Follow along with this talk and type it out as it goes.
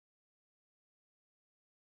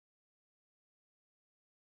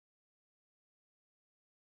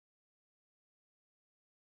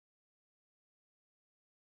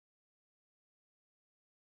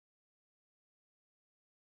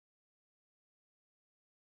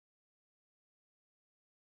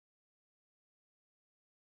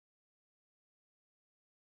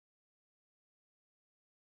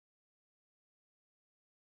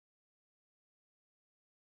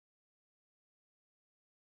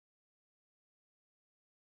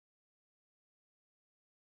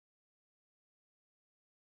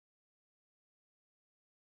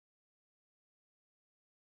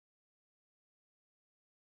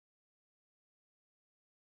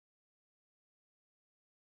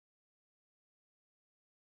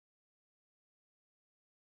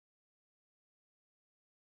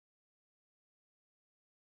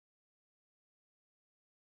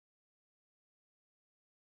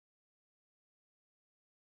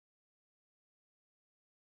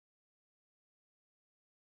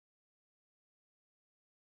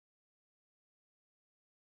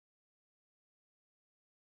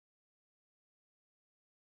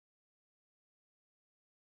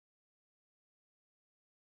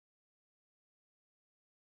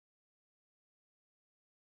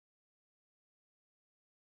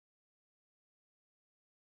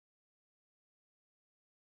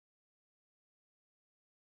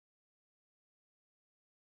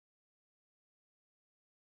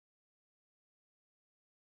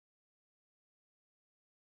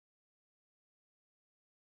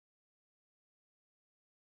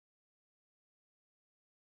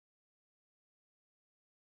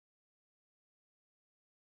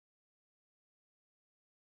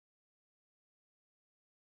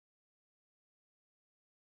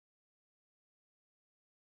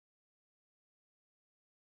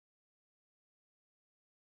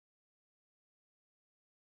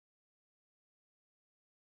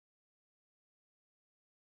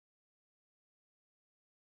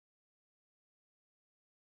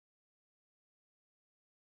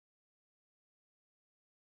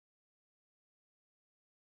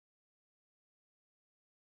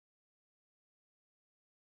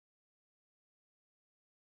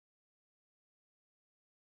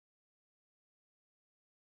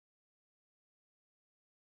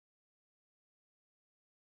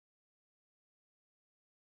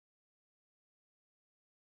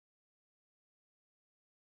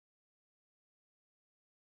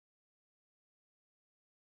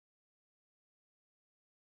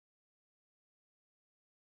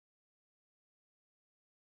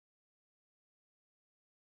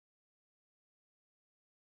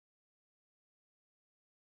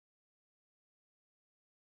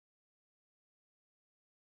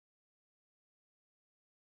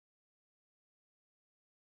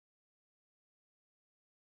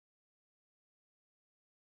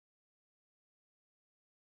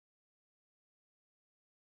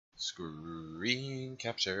Screen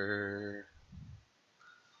capture.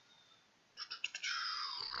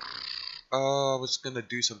 Oh, I was gonna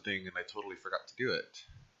do something and I totally forgot to do it.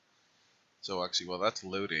 So actually, while that's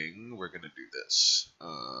loading, we're gonna do this.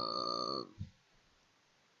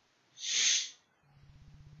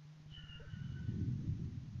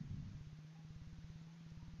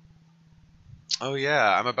 Oh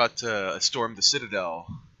yeah, I'm about to storm the Citadel.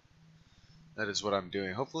 That is what I'm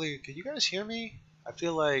doing. Hopefully, can you guys hear me? I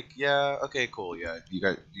feel like, yeah, okay, cool, yeah,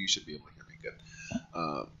 you should be able to hear me good.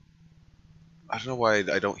 I don't know why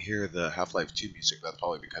I don't hear the Half-Life 2 music. That's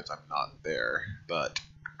probably because I'm not there, but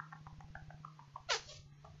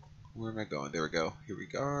where am I going? There we go. Here we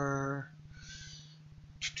go.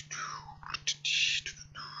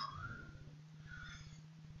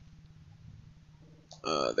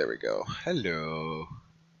 There we go. Hello.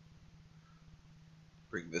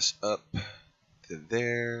 Bring this up to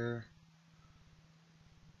there.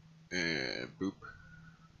 And boop.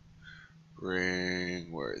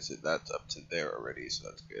 Bring, where is it? That's up to there already, so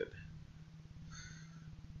that's good.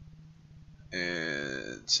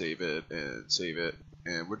 And save it,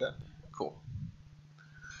 and we're done. Cool.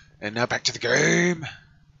 And now back to the game!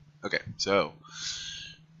 Okay, so.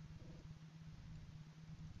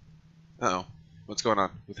 Uh-oh. What's going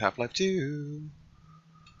on with Half-Life 2?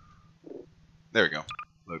 There we go.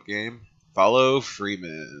 Load game. Follow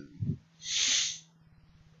Freeman.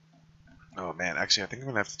 Oh man, actually I think I'm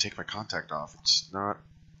gonna have to take my contact off. It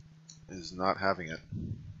is not having it.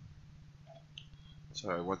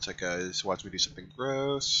 Sorry, one sec guys. Watch me do something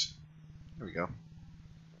gross. There we go.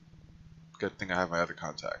 Good thing I have my other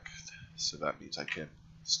contact. So that means I can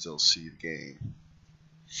still see the game.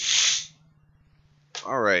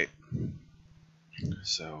 Alright.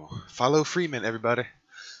 So, follow Freeman, everybody.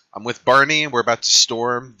 I'm with Barney, and we're about to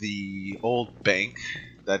storm the old bank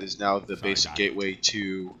that is now the basic gateway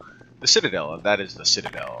to the Citadel, and that is the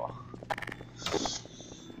Citadel.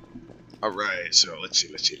 Alright, so let's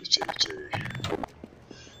see.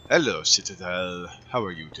 Hello, Citadel. How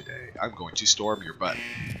are you today? I'm going to storm your butt.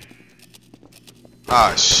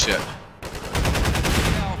 Ah, shit.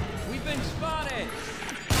 No, we've been spotted!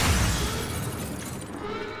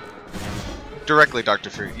 Directly, Dr.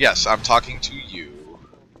 Fury. Yes, I'm talking to you.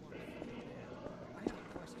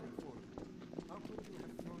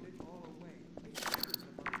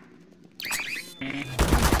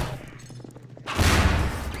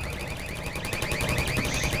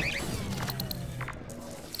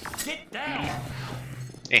 Get down!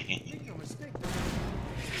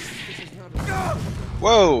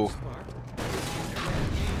 Whoa!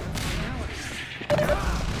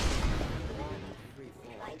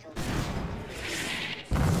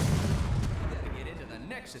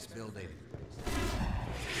 Building.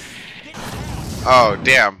 Oh,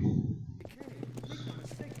 damn.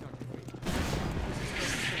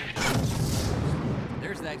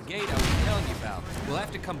 There's that gate I was telling you about. We'll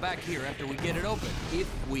have to come back here after we get it open. If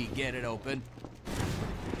we get it open.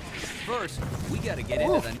 First, we gotta get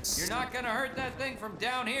into the... You're not gonna hurt that thing from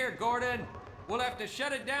down here, Gordon. We'll have to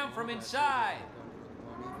shut it down from inside.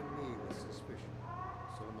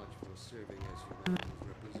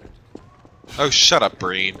 Oh, shut up,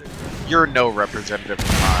 Breen. You're no representative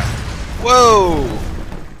of mine. Whoa!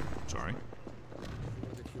 Sorry.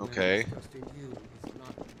 Okay.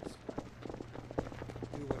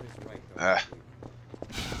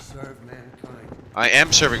 I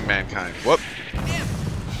am serving mankind. Whoop.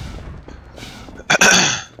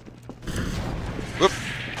 Whoop.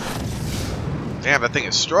 Damn, that thing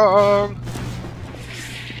is strong.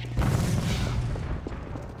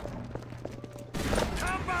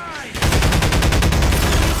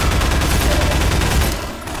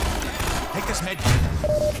 Take this med kit.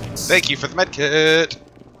 Thank you for the med kit.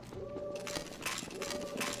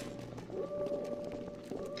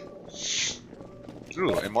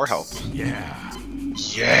 Ooh, and more health. Yeah.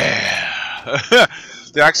 Yeah.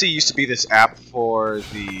 There actually used to be this app for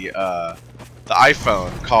the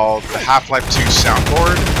iPhone called the Half-Life 2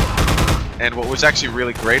 soundboard, and what was actually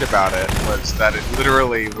really great about it was that it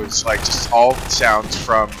literally was like just all the sounds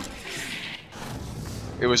from.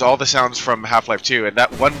 It was all the sounds from Half-Life 2, and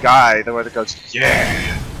that one guy, the one that goes,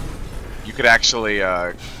 yeah, you could actually,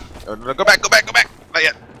 oh, no, go back, not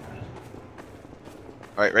yet.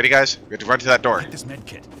 Alright, ready guys? We have to run to that door. Take this med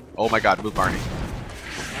kit. Oh my god, move Barney.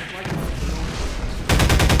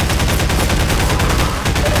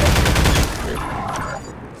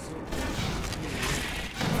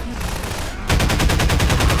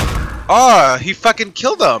 Ah, he fucking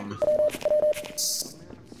killed him!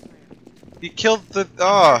 He killed the...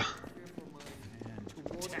 Ah.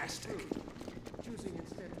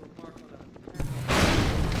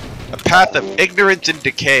 A path of ignorance and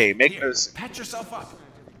decay. Make Here, those. patch yourself up.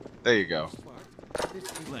 There you go.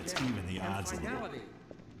 Let's even the odds a little. You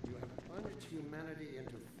have plunged humanity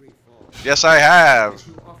into free fall. Yes, I have. If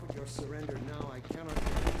you offered your surrender now, I cannot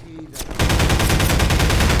guarantee that.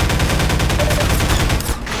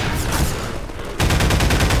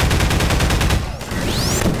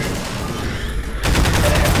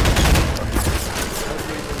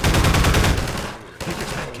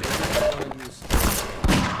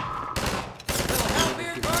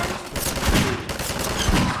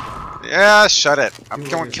 Yeah, shut it. I'm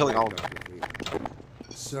killing all of them.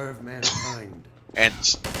 Serve mankind. And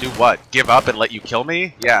do what? Give up and let you kill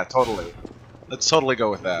me? Yeah, totally. Let's totally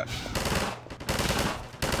go with that.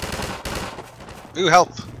 Ooh,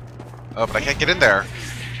 help! Oh, but I can't get in there.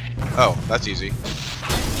 Oh, that's easy.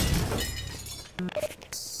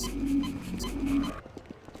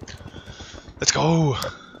 Let's go!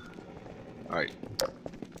 Alright.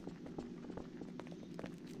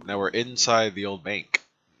 Now we're inside the old bank.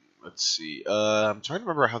 Let's see. I'm trying to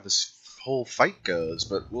remember how this whole fight goes,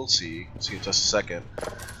 but we'll see. See in just a second.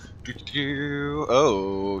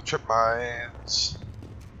 Oh, trip mines.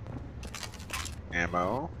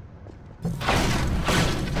 Ammo.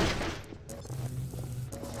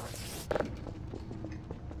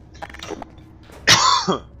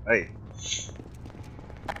 Hey.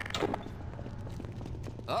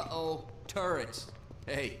 Uh-oh, turrets.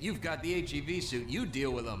 Hey, you've got the HEV suit. You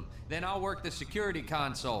deal with them. Then I'll work the security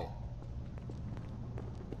console.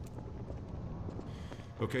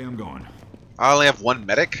 Okay, I'm going. I only have one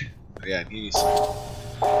medic? Yeah, he's...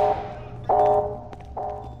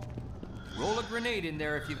 Roll a grenade in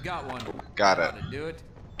there if you've got one. Got it. Ought to do it.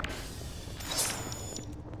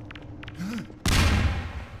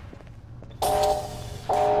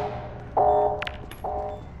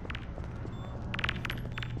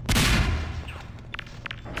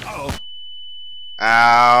 Uh-oh.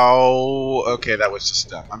 Ow! Okay, that was just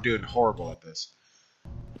dumb. I'm doing horrible at this.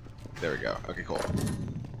 There we go. Okay, cool.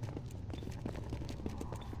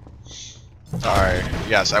 Sorry.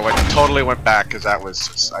 Yes, I totally went back because that was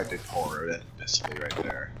just I did horrendously right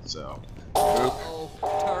there. So. Oop. Uh-oh,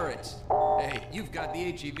 turrets. Hey, you've got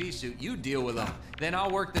the HEV suit. You deal with them. Then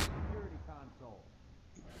I'll work the security console.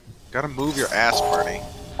 Gotta move your ass, Barney.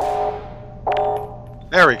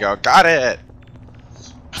 There we go. Got it.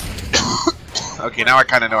 Okay, now I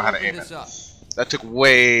kind of know how to aim it. That took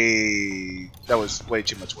way... That was way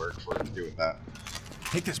too much work for doing that.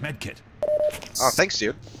 Take this med kit. Oh, thanks,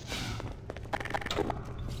 dude.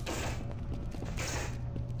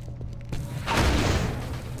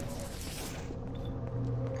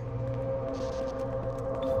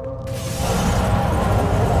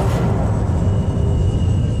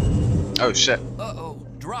 Oh, shit. Uh-oh,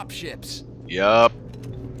 drop ships. Yup.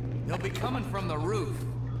 They'll be coming from the roof.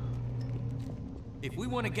 If we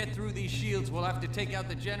want to get through these shields, we'll have to take out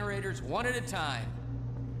the generators one at a time.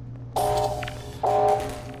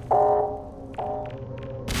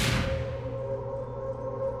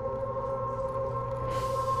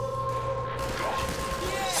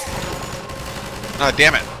 Oh,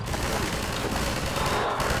 damn it.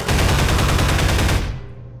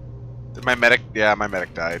 Did my medic... Yeah, my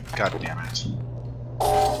medic died. God damn it.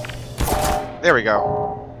 There we go.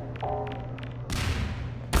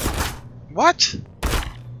 What?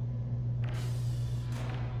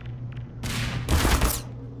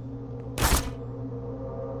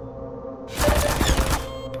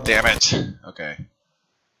 Damn it. Okay.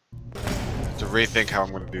 Have to rethink how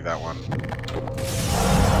I'm going to do that one.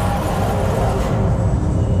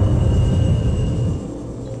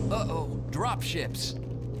 Uh-oh, drop ships.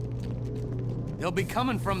 They'll be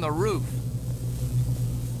coming from the roof.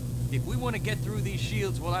 If we want to get through these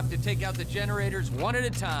shields, we'll have to take out the generators one at a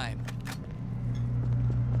time.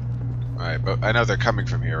 Alright, but I know they're coming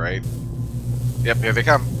from here, right? Yep, here they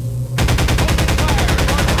come.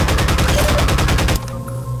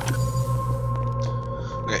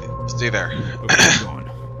 Okay, stay there. Okay, I'm going.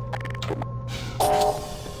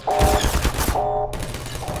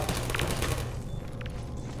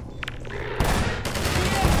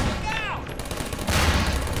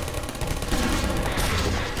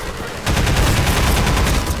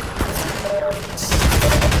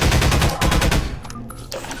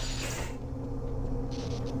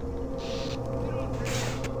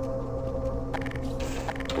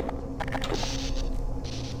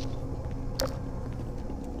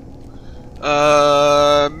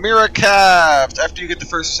 Miracaft! After you get the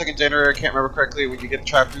first or second generator, I can't remember correctly, when you get a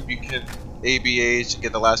trap loop, you can ABH to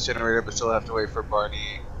get the last generator, but still have to wait for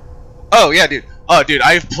Barney. Oh, yeah, dude. Oh, dude,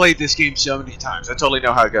 I've played this game so many times. I totally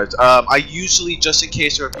know how it goes. I usually, just in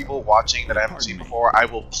case there are people watching that I haven't seen before, I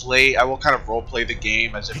will kind of role play the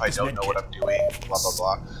game as if I don't know what I'm doing. Blah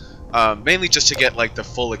blah blah. Mainly just to get like the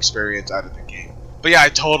full experience out of the game. But yeah, I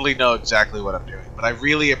totally know exactly what I'm doing. But I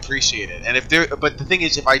really appreciate it. And but the thing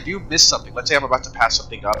is, if I do miss something, let's say I'm about to pass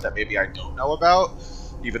something up that maybe I don't know about,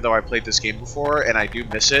 even though I played this game before and I do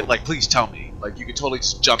miss it, like please tell me. Like you can totally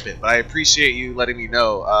just jump in. But I appreciate you letting me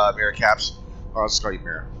know, Mirror Caps. Or I'll just call you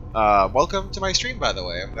Mirror. Welcome to my stream, by the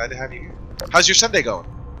way. I'm glad to have you here. How's your Sunday going?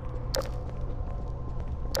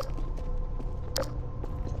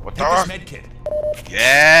 What the? Take this med kit.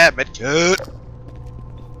 Yeah, medkit.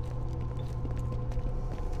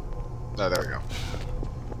 Oh, there we go.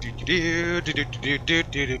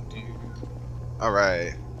 All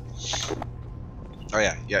right. Oh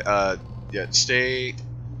yeah, yeah. Stay.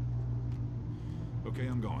 Okay,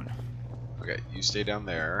 I'm going. Okay, you stay down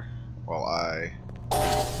there while I.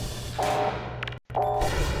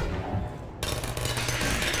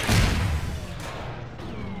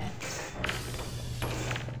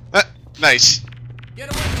 Nice.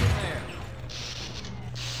 Get away from there.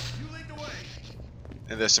 You lead the way.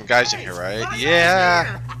 And there's some guys in here, right?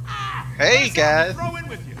 Yeah. Hey guys. Throw in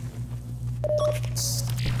with you.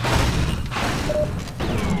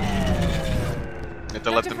 You have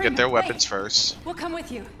to let them get their weapons first. We'll come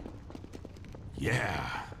with you.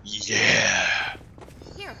 Yeah. Yeah.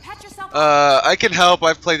 Here, pat yourself. I can help.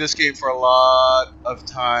 I've played this game for a lot of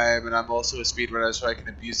time, and I'm also a speedrunner, so I can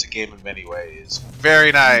abuse the game in many ways.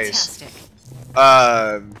 Very nice. Fantastic.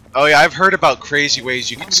 Oh yeah, I've heard about crazy ways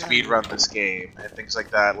you can speedrun this game and things like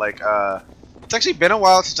that. Like, it's actually been a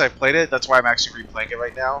while since I've played it. That's why I'm actually replaying it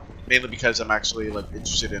right now. Mainly because I'm actually like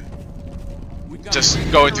interested in just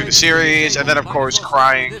going through the series, and then of course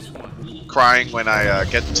crying when I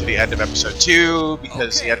get to the end of episode 2,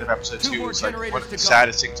 because the end of episode 2 is like one of the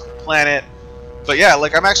saddest things on the planet. But yeah,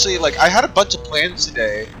 like I'm actually like I had a bunch of plans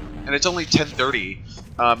today, and it's only 10:30,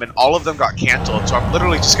 and all of them got canceled. So I'm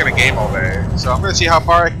literally just gonna game all day. So I'm gonna see how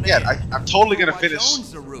far I can get. I'm totally gonna finish.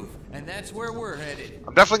 And that's where we're headed.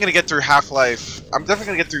 I'm definitely gonna get through Half-Life. I'm definitely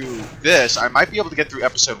gonna get through this. I might be able to get through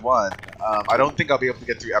episode 1. I don't think I'll be able to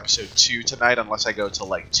get through episode 2 tonight unless I go to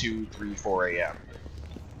like 2, 3, 4 a.m.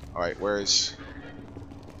 Alright, where's...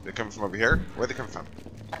 They're coming from over here? Where are they coming from?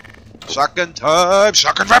 Shotgun time!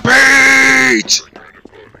 Shotgun repeat!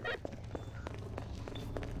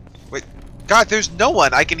 Wait, God, there's no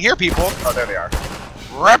one! I can hear people! Oh, there they are.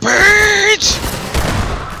 Repeat!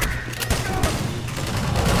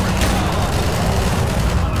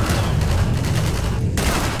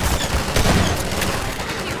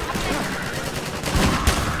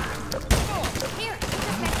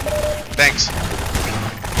 Thanks.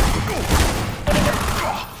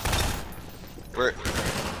 Where?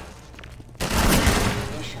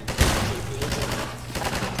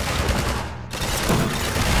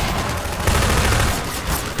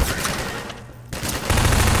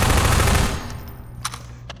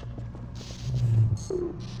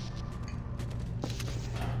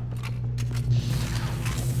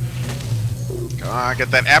 Come on,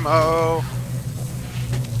 get that ammo.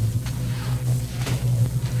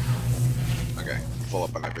 Full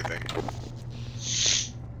up on everything.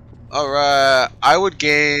 Alright, I would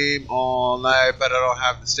game all night, but I don't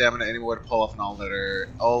have the stamina anymore to pull off an all-nighter.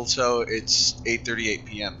 Also, it's 8:38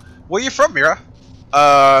 p.m. Where are you from, Mira?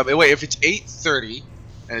 Wait, if it's 8:30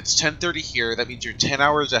 and it's 10:30 here, that means you're 10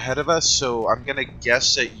 hours ahead of us, so I'm gonna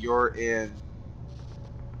guess that you're in...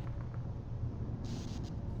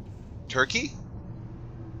 Turkey?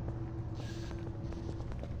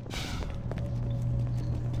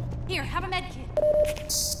 Here, have a med kit.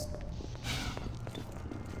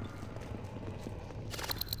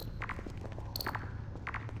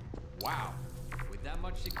 Wow. With that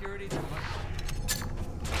much security,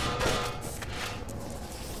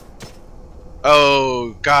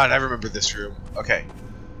 Oh, God, I remember this room. Okay.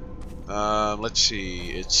 Let's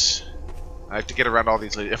see. It's... I have to get around all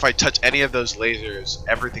these lasers. If I touch any of those lasers,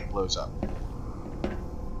 everything blows up.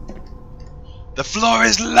 The floor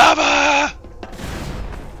is lava!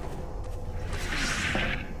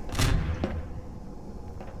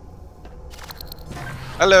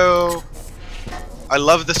 Hello! I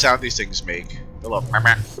love the sound these things make. The little...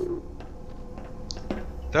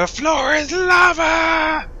 The floor is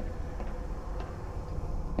lava!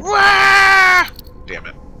 Wah! Damn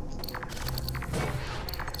it.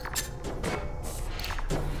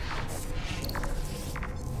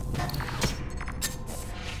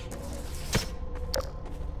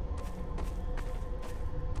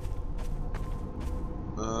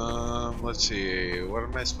 Let's see. What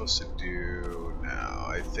am I supposed to do now?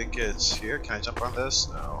 I I think it's here. Can I jump on this?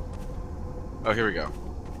 No. Oh, here we go.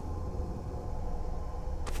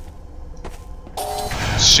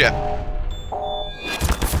 Shit.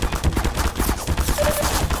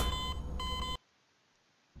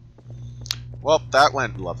 Well, that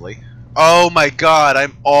went lovely. Oh my god,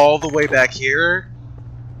 I'm all the way back here?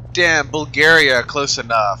 Damn, Bulgaria, close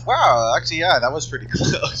enough. Wow, actually, yeah, that was pretty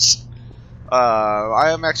close.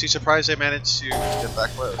 I am actually surprised I managed to get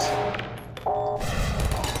that close.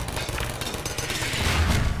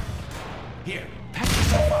 Here, patch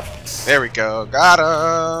yourself up. There we go, got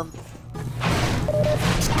him!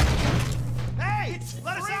 Hey,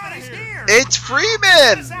 let us out of here. It's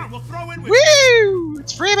Freeman! We'll throw in with Woo!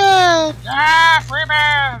 It's Freeman! Ah,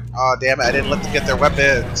 Freeman! Oh, damn it, I didn't let them get their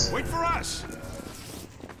weapons. Wait for us.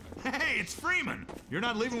 Hey, it's Freeman. You're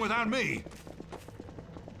not leaving without me.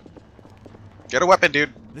 Get a weapon,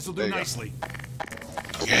 dude. This'll There do you go. nicely.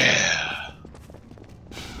 Yeah.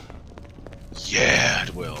 Yeah,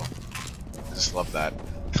 it will. I just love that.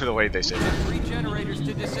 The way they say it. 3 generators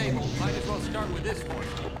to disable. Might as well start with this one.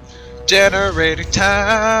 Generating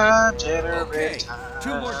time, generating Okay, time.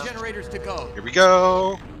 2 more generators to go. Here we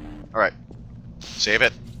go. Alright. Save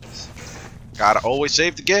it. Gotta always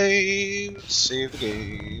save the game. Save the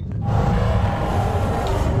game.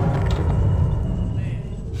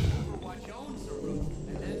 Overwatch owns the roof,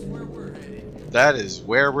 and that's where we're headed. That is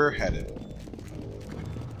where we're headed.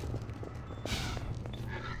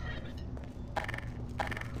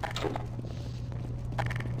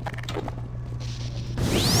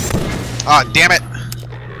 Ah, damn it!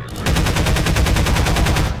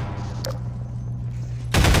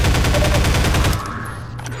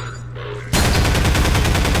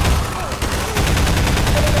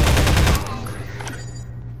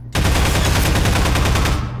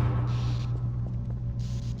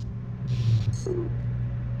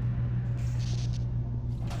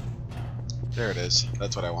 There it is.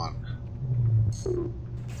 That's what I want.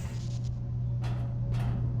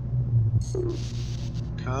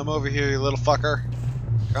 Come over here, you little fucker.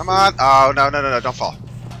 Come on. Oh, no, no, no, no. Don't fall.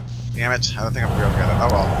 Damn it. I don't think I'm real good at it. Oh,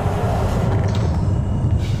 well.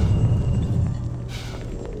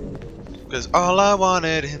 Because all I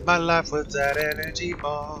wanted in my life was that energy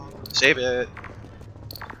ball. Save it. With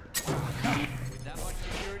that much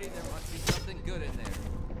security, there must be something good in there.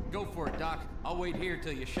 Go for it, Doc. I'll wait here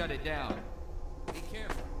till you shut it down. Be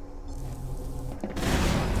careful.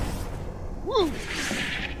 Woo!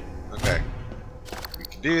 Okay. We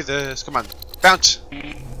can do this. Come on. Bounce!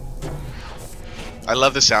 I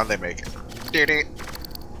love the sound they make. Dee-dee.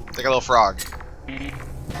 It's like a little frog.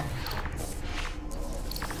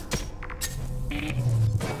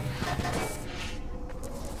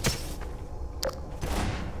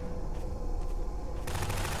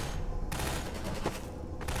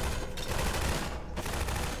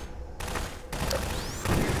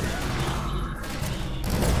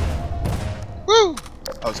 Woo!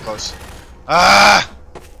 That was close. Ah!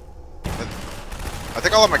 I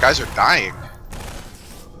think all of my guys are dying.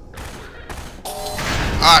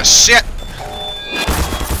 Ah, shit!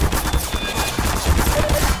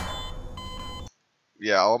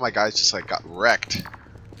 Yeah, all of my guys just like got wrecked.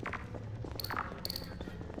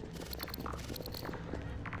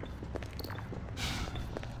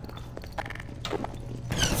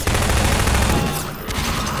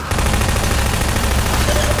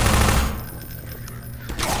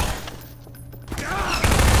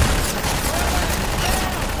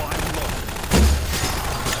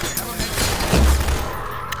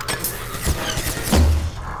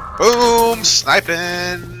 Boom!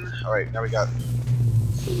 Sniping! Alright, now we got...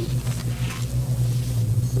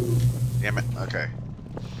 Damn it, okay.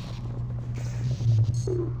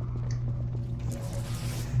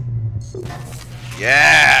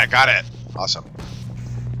 Yeah! Got it! Awesome.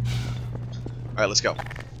 Alright, let's go.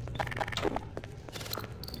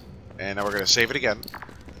 And now we're gonna save it again.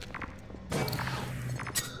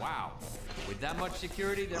 Wow. With that much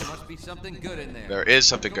security, there must be something good in there. There is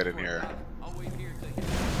something Go good in for it, here. Doc. I'll wait here till you...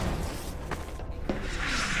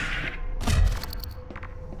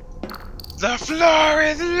 The floor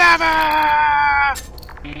is lava!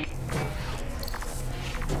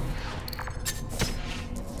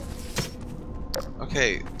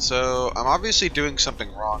 Okay, so I'm obviously doing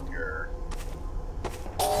something wrong here.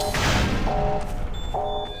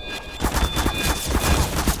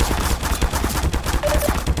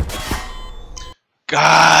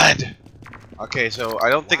 God! Okay, so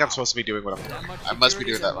I don't think I'm supposed to be doing what I'm doing. I must be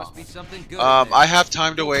doing that wrong. I have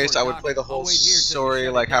time to waste. I would play the whole story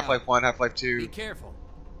like Half-Life 1, Half-Life 2. Be careful.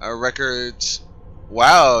 Records.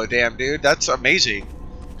 Wow, damn, dude, that's amazing.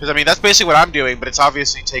 Because I mean, that's basically what I'm doing, but it's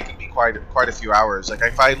obviously taking me quite a few hours. Like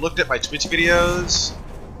if I looked at my Twitch videos,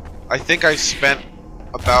 I think I spent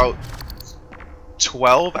about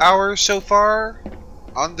 12 hours so far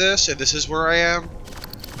on this, and this is where I am.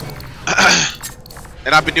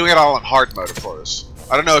 And I've been doing it all on hard mode, of course.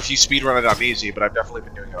 I don't know if you speedrun it on easy, but I've definitely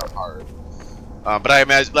been doing it on hard. But I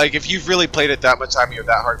imagine, like, if you've really played it that much time, you're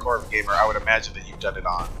that hardcore of a gamer, I would imagine that you've done it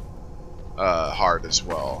on hard as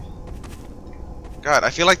well. God,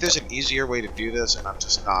 I feel like there's an easier way to do this, and I'm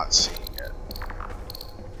just not seeing it.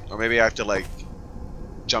 Or maybe I have to, like,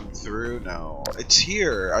 jump through? No. It's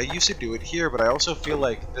here. I used to do it here, but I also feel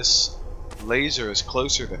like this laser is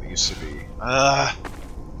closer than it used to be.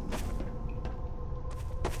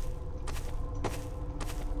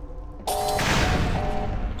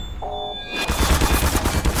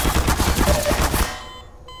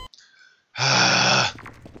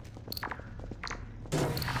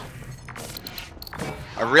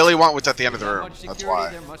 I really want what's at the end of the room. That's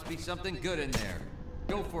why. There must be something good in there.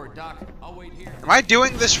 Go for it, Doc. I'll wait here. Am I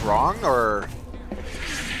doing this wrong, or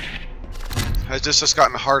has this just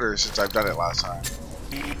gotten harder since I've done it last time?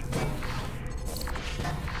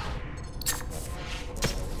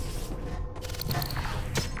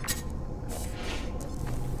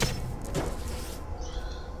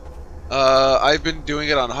 I've been doing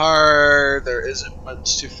it on hard. There isn't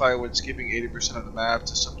much to fight when skipping 80% of the map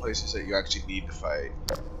to some places that you actually need to fight.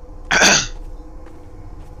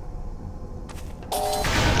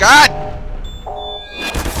 God!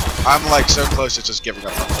 I'm like so close to just giving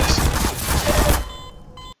up on this.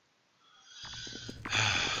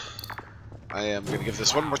 I am gonna give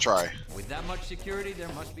this one more try. With that much security, there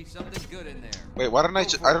must be something good in there. Wait, why don't I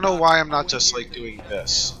don't know why I'm not just like doing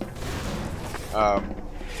this.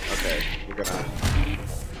 Okay, we're gonna.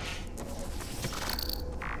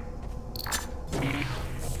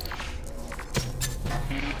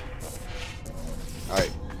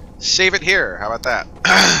 Alright. Save it here. How about that?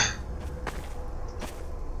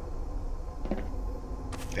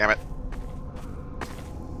 Damn it.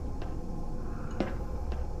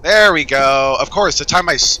 There we go. Of course, the time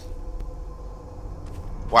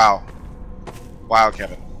Wow. Wow,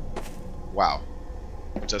 Kevin. Wow.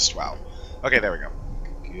 Just wow. Okay, there we go.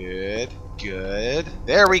 Good. Good.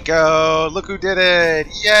 There we go. Look who did it.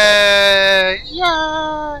 Yay!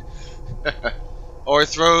 Yay! Or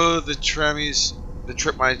throw the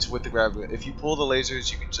trip mines with the grab. If you pull the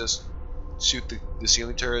lasers, you can just shoot the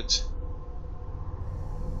ceiling turrets.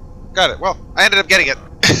 Got it. Well, I ended up getting it.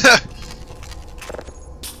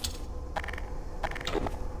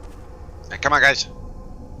 Hey, come on, guys.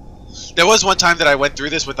 There was one time that I went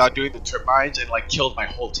through this without doing the trip mines and like killed my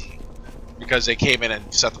whole team because they came in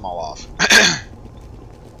and set them all off.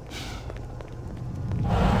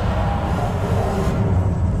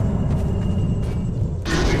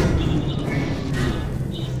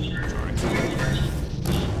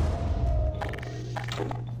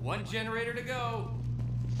 One generator to go.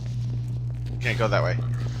 Can't go that way.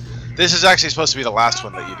 This is actually supposed to be the last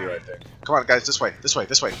one that you do, I think. Come on, guys, this way, this way,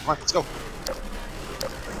 this way. Come on, let's go.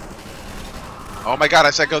 Oh my god, I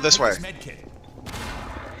said go this way.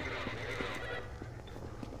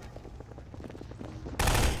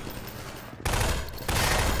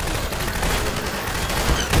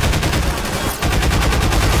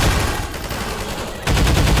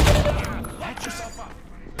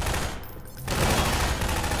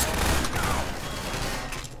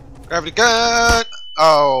 Gravity gun!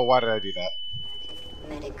 Oh, why did I do that?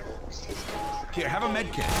 Here, have a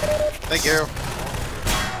med kit. Thank you.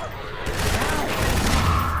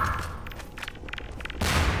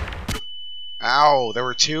 Ow, there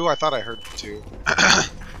were two? I thought I heard two.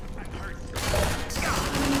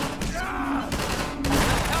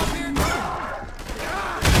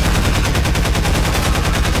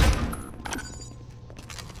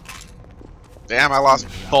 Damn, I lost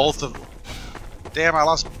both of... Damn, I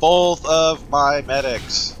lost both of my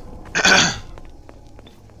medics.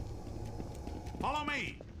 Follow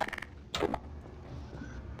me.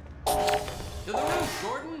 To the roof,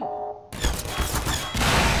 Gordon.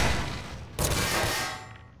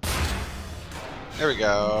 There we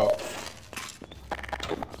go.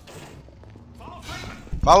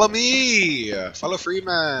 Follow me! Follow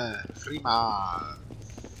Freeman! Freeman!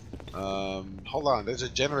 Hold on, there's a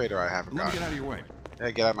generator I haven't got. Let me get out of your way.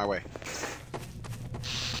 Yeah, get out of my way.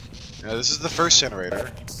 Now, this is the first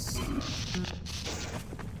generator.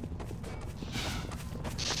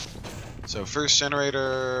 So, first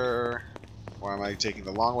generator... Why am I taking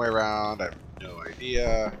the long way around? I have no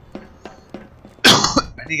idea.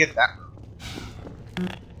 I need to get that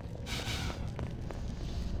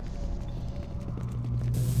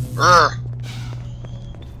room.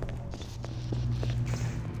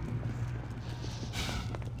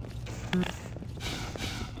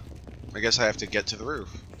 I guess I have to get to the roof.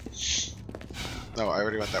 No, I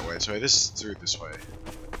already went that way. So this is through this way.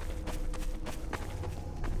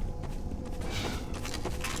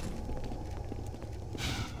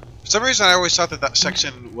 For some reason, I always thought that that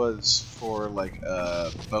section was for like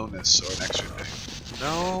a bonus or an extra thing.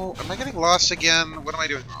 No, am I getting lost again? What am I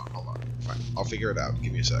doing wrong? Hold on. Fine, I'll figure it out.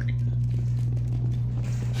 Give me a sec.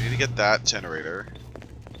 I need to get that generator.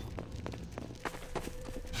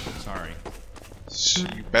 Sorry.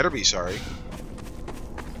 You better be sorry.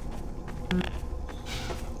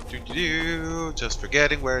 Just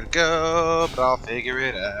forgetting where to go, but I'll figure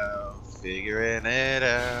it out. Figuring it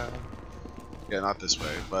out. Yeah, not this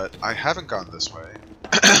way, but I haven't gone this way.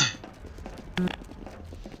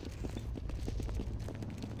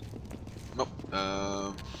 Nope.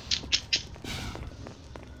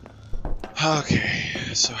 Okay,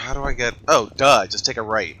 so how do I get... Oh, duh, just take a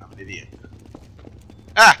right. I'm an idiot.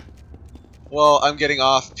 Ah! Well, I'm getting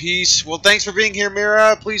off. Peace. Well, thanks for being here,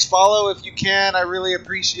 Mira. Please follow if you can. I really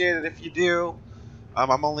appreciate it if you do.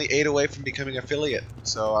 I'm only 8 away from becoming affiliate,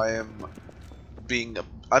 so I am being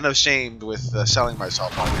unashamed with selling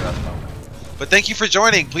myself on here at the moment. But thank you for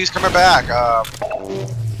joining. Please come back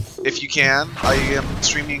if you can. I am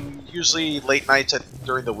streaming usually late nights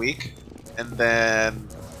during the week, and then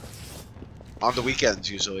on the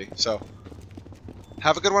weekends usually. So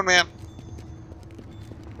have a good one, man.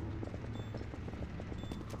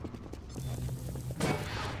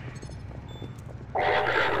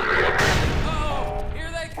 Oh,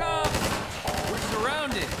 here they come! We're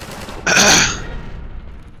surrounded.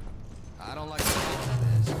 I don't like the looks of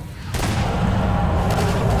this.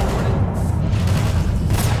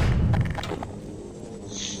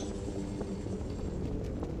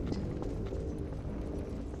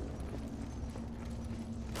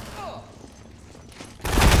 Oh.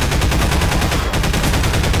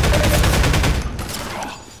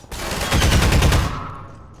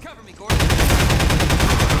 Cover me, Gordon.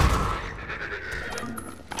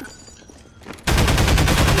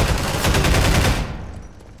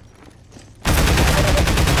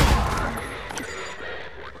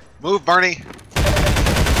 Move, Barney.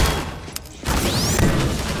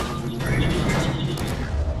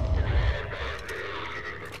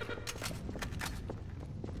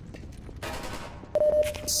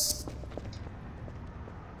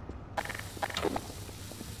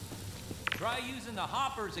 Try using the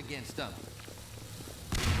hoppers against them.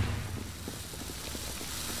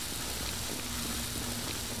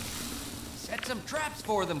 Set some traps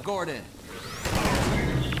for them, Gordon.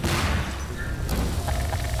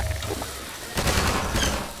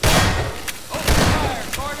 Open fire,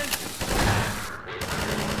 Gordon.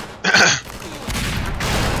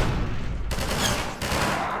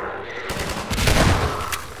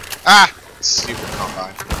 Ah! Stupid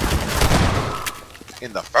combine.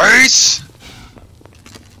 In the face!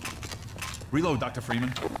 Reload, Dr.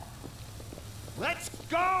 Freeman. Let's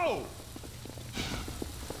go!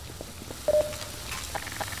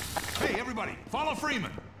 Hey, everybody, follow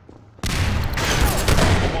Freeman.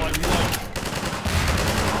 While I reload.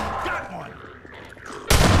 Got one!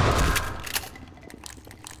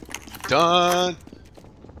 Done!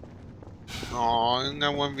 Aw, I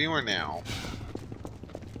got one viewer now.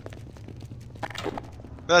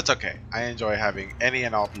 But that's okay. I enjoy having any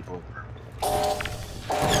and all people.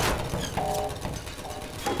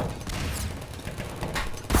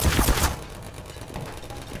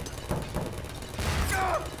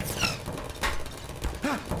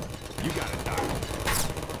 You got it, Doc.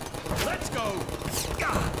 Let's go!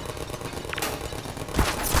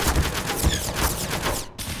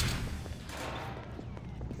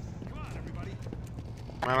 Come on, everybody.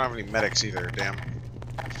 I don't have any medics either, damn.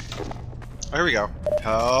 Oh, here we go.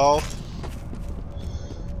 Health.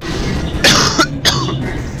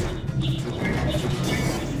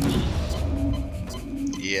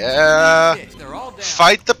 Yeah. They're all down.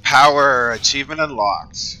 Fight the power. Achievement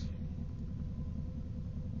unlocked.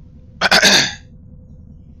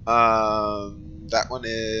 That one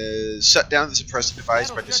is shut down the suppressor device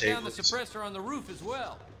That'll by shut down disabling. the suppressor on the roof as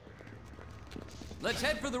well. Let's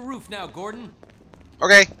head for the roof now, Gordon.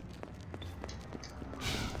 Okay.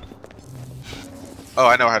 Oh,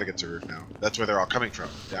 I know how to get to the roof now. That's where they're all coming from,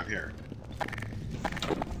 down here.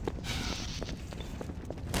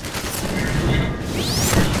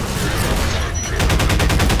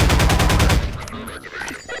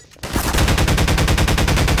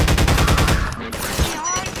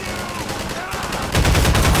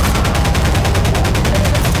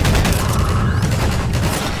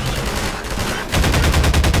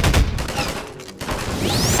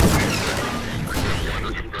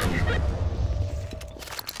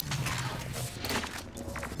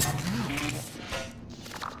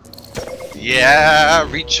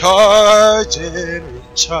 Yeah, recharging,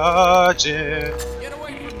 recharging. Get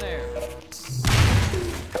away from there.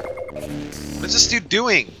 What is this dude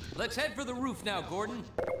doing? Let's head for the roof now, Gordon.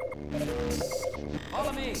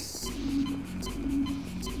 Follow me.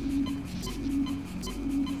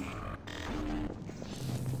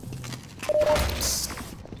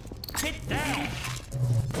 Get down!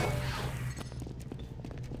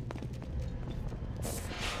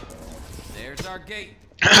 There's our gate.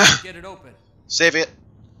 Let's get it open. Save it.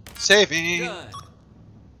 Saving. Done.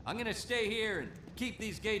 I'm gonna stay here and keep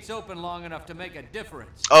these gates open long enough to make a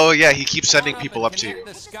difference. Oh yeah, he keeps sending Run people and up to you.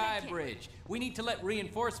 connect the sky bridge. We need to let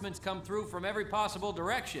reinforcements come through from every possible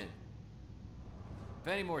direction. If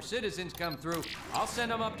any more citizens come through, I'll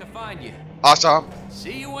send them up to find you. Awesome.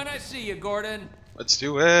 See you when I see you, Gordon. Let's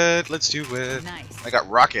do it. Let's do it. Nice. I got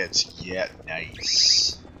rockets. Yeah,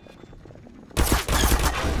 nice.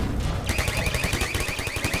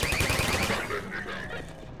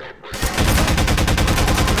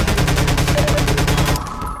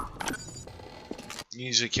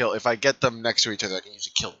 Usually kill, if I get them next to each other, I can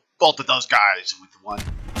usually kill both of those guys with one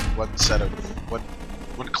set of one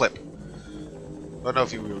clip. I don't know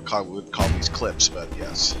if you would call these clips, but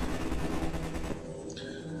yes.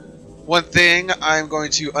 One thing I'm going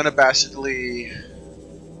to unabashedly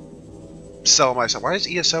sell myself. Why is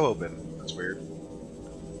ESO open? That's weird.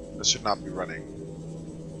 This should not be running.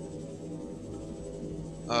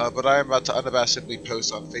 But I am about to unabashedly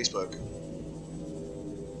post on Facebook.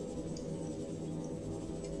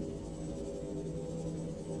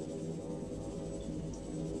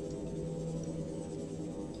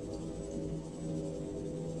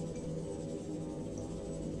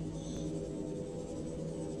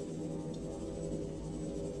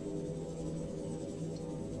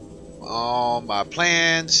 All my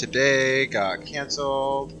plans today got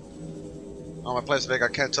canceled. All my plans today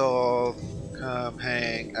got canceled. Come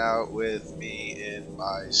hang out with me in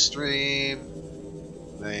my stream.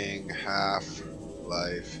 Playing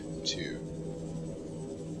Half-Life 2.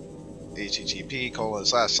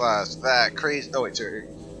 http:// that crazy. Oh wait, sorry.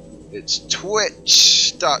 It's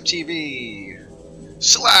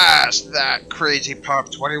twitch.tv/that crazy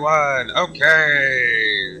pop 21.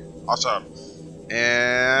 Okay. Awesome.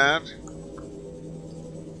 And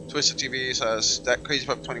twitch.tv/that crazy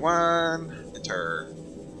pop 21. Enter.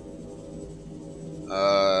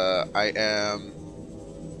 I am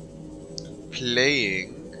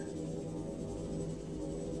playing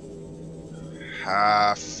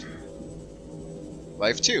Half-Life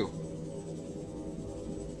 2.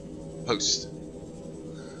 Post.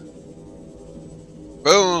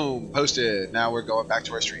 Boom! Posted. Now we're going back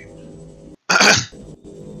to our stream.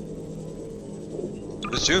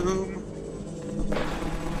 Resume.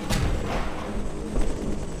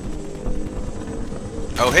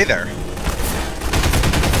 Oh, hey there.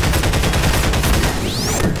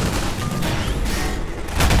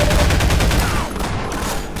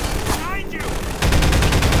 Behind you!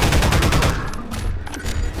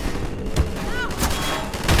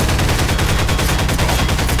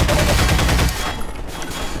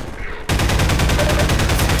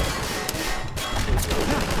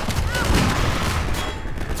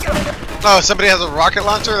 Oh, somebody has a rocket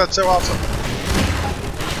launcher? That's so awesome.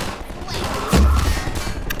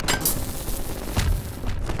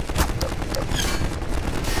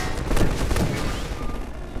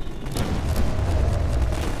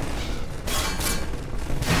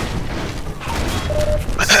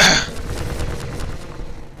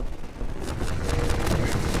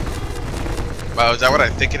 Wow, is that what I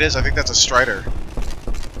think it is? I think that's a Strider.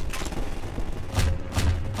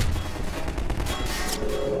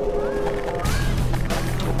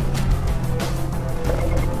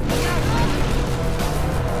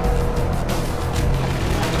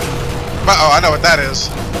 Uh-oh, I know what that is.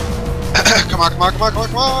 Come on, come on, come on, come on,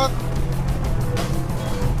 come on!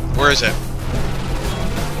 Where is it?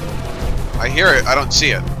 I hear it, I don't see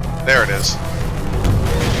it. There it is.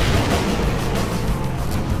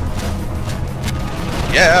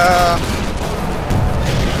 Yeah!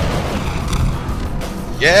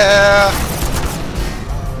 Yeah!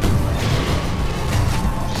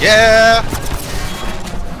 Yeah!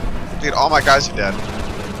 Dude, all my guys are dead.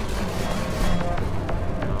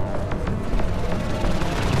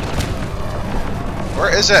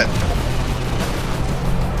 Where is it?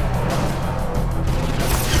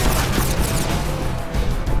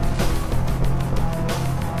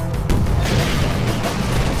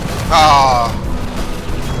 Ah!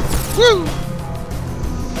 Woo!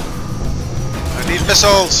 I need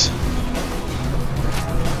missiles.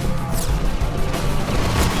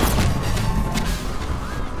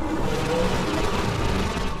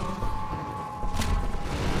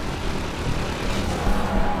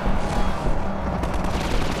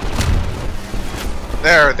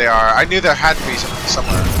 they are. I knew there had to be something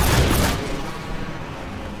somewhere.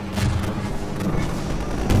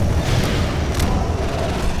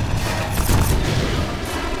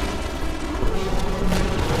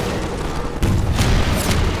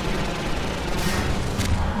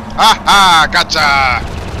 Ha ha! Gotcha!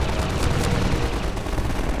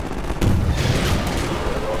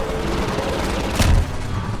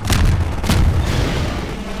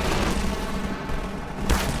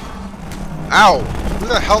 Ow! Who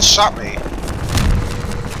the hell shot me?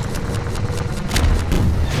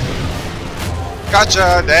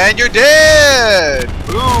 Gotcha! And you're dead!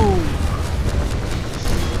 Boom!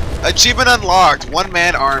 Achievement unlocked.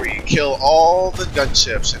 One-man army. Kill all the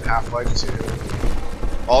gunships in Half-Life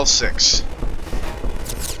 2. All 6.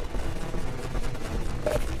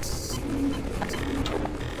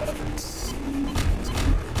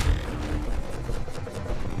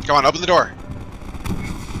 Come on, open the door.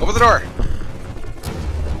 Open the door!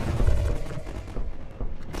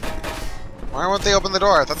 Why won't they open the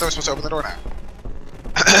door? I thought they were supposed to open the door now.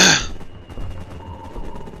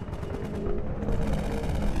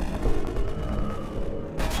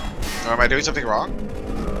 Or am I doing something wrong?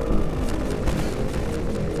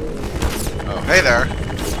 Oh, hey there.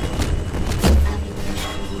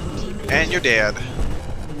 And you're dead.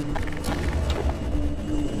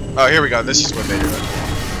 Oh, here we go. This is what they do.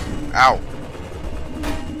 Ow.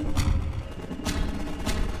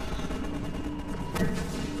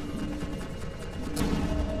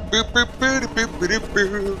 Boop, boop, boop, boop, boop, boop,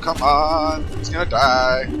 boop. Come on. He's gonna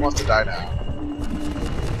die. He wants to die now.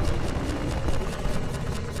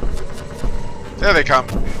 There they come.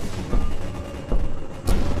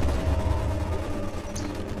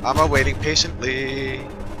 I'm awaiting patiently.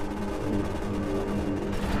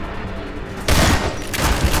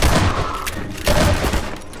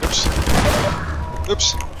 Oops.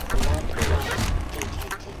 Oops.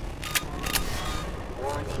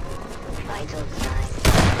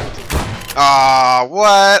 Ah,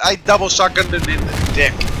 what? I double shotgunned him in the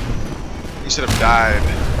dick. He should have died.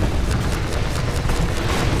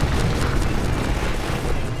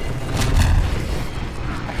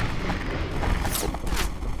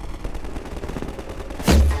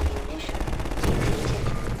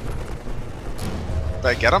 Did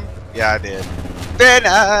I get him? Yeah, I did. Very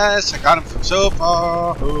nice! I got him from so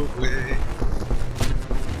far away.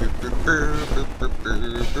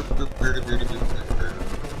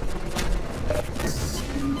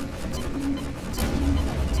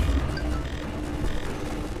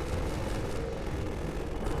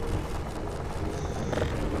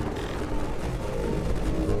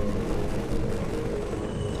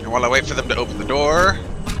 And while I wait for them to open the door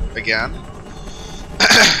again.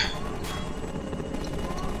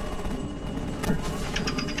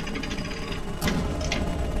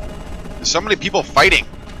 There's so many people fighting.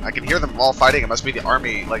 I can hear them all fighting. It must be the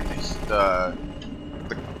army, like the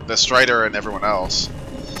Strider and everyone else.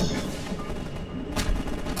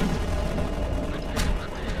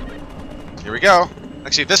 Here we go.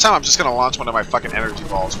 Actually, this time I'm just gonna launch one of my fucking energy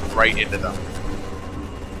balls right into them.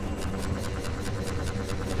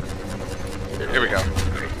 Here we go.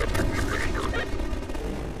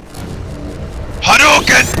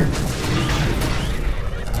 Hadouken!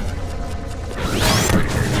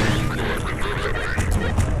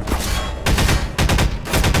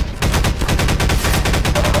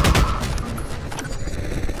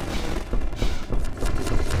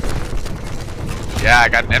 Yeah, I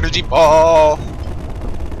got an energy ball.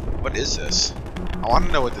 What is this? I want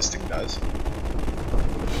to know what this thing does.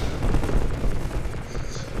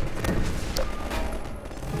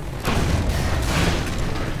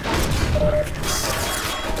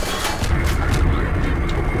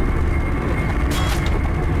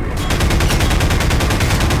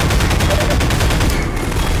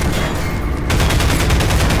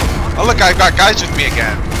 Oh look, I've got guys with me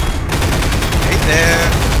again. Hey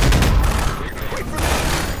there.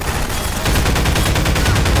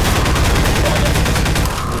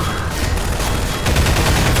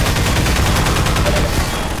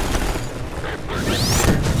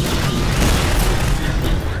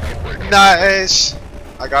 Nice!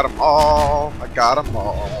 I got them all. I got them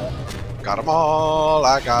all. Got them all.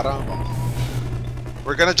 I got them all.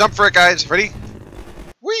 We're gonna jump for it, guys. Ready?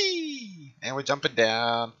 Whee! And we're jumping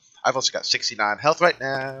down. I've also got 69 health right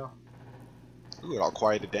now. Ooh, it all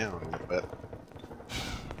quieted down a little bit.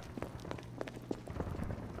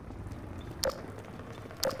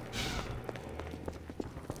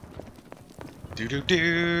 Do do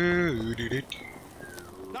do do do.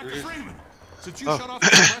 Dr. Freeman, since you shut off the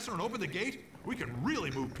compressor and opened the gate, we can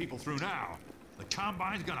really move people through now. The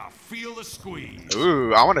Combine's gonna feel the squeeze.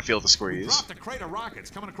 Ooh, I want to feel the We squeeze. dropped a crate of rockets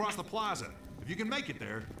coming across the plaza. If you can make it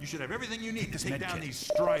there, you should have everything you need to take down these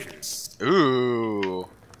Striders. Ooh.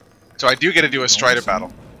 So I do get to do a Strider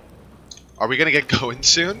battle. Are we gonna get going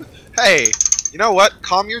soon? Hey, you know what?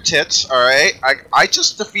 Calm your tits, alright? I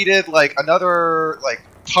just defeated, like, another, like,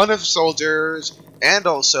 ton of soldiers, and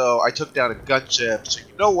also I took down a gunship, so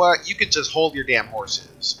you know what? You can just hold your damn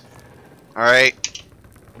horses. Alright?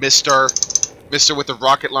 Mister with the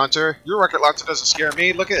rocket launcher. Your rocket launcher doesn't scare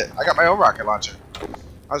me. Look at it. I got my own rocket launcher.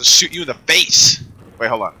 I'll just shoot you in the face. Wait,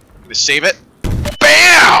 hold on. I'm gonna save it.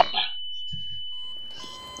 BAM!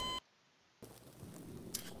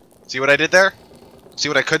 See what I did there? See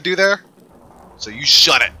what I could do there? So you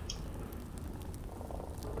shut it.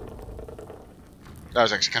 That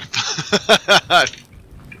was actually kind of fun.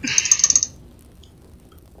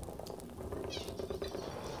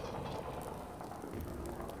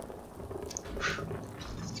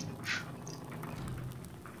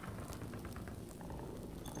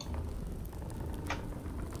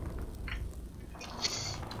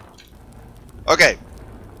 Okay,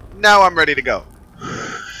 now I'm ready to go.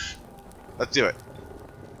 Let's do it.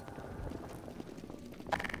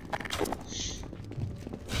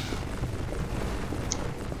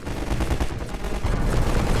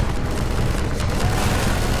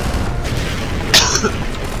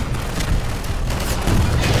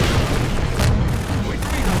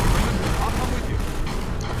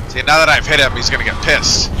 See, now that I've hit him, he's gonna get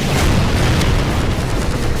pissed.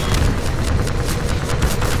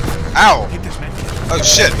 Ow! Oh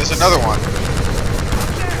shit, there's another one.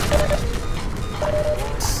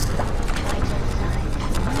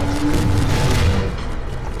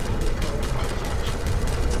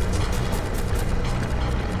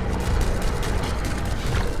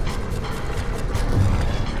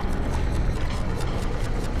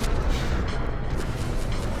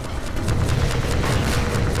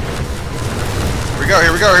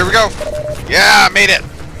 Here we go, here we go! Yeah, I made it!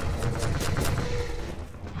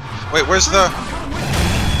 Wait, where's the...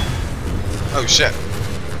 Oh shit.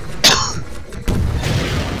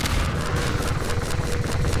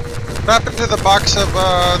 What happened to the box of,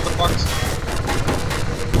 the box...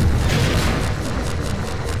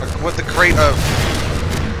 What the crate of...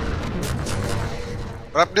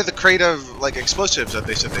 What happened to the crate of, like, explosives that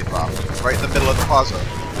they said they dropped? Right in the middle of the plaza.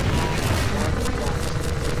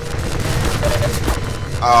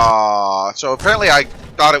 So apparently I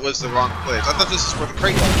thought it was the wrong place. I thought this is where the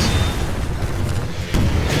crate was.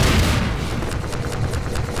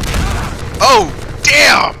 Oh,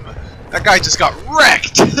 damn! That guy just got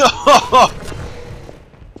wrecked!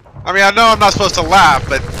 I mean, I know I'm not supposed to laugh,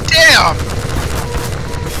 but damn!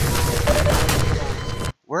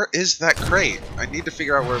 Where is that crate? I need to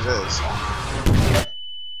figure out where it is.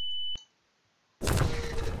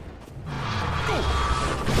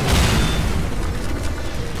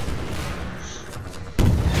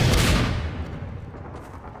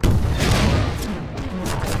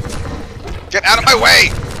 Get out of my way!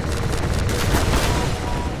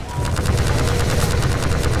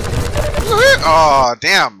 Oh,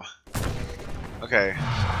 damn. Okay.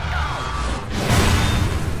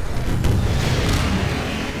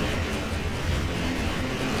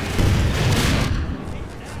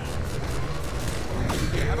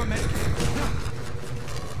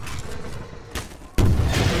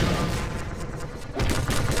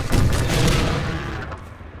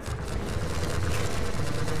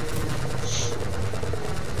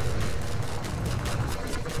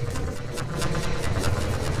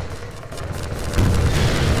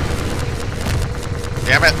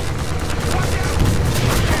 Damn it.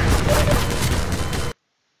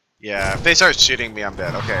 Yeah, if they start shooting me, I'm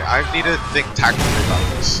dead. Okay, I need to think tactically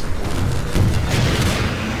about this.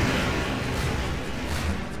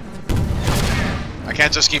 I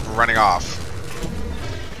can't just keep running off.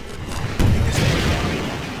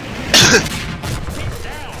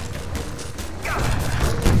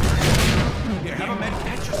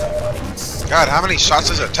 God, how many shots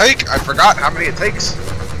does it take? I forgot how many it takes.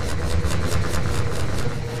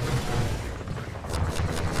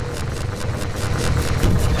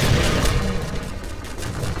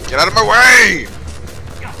 Get out of my way!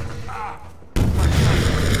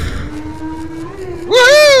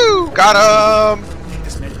 Woohoo! Got him!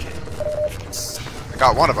 I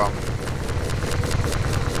got one of them.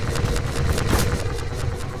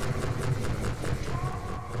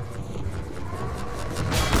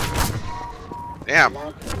 Damn.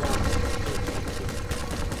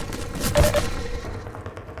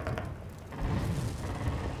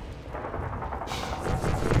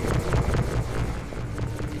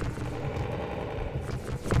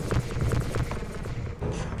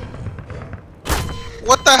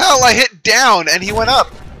 What the hell? I hit down and he went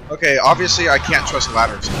up. Okay, obviously I can't trust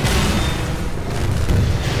ladders.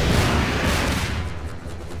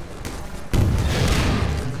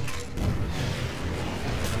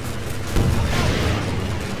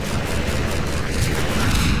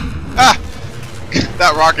 Ah!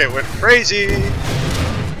 That rocket went crazy.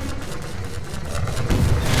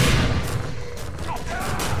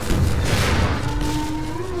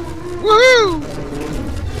 Woohoo!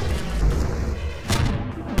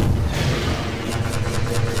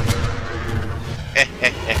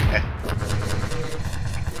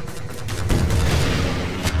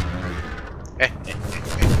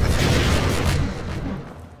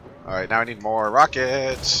 Alright, now I need more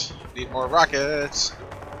rockets. Need more rockets.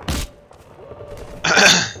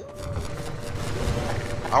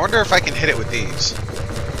 I wonder if I can hit it with these.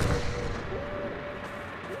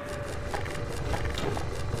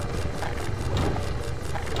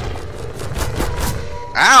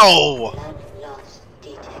 Ow!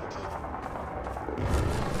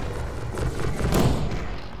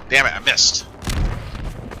 Damn it, I missed.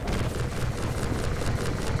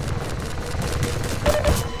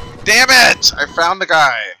 Damn it! I found the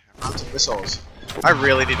guy. I found some missiles. I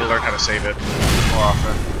really need to learn how to save it more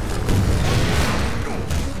often.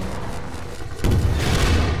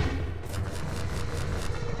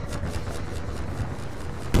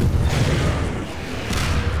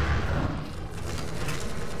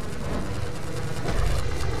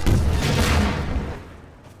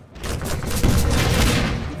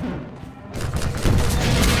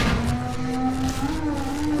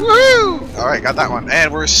 Alright, got that one.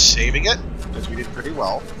 And we're saving it, because we did pretty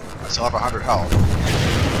well. I still have 100 health.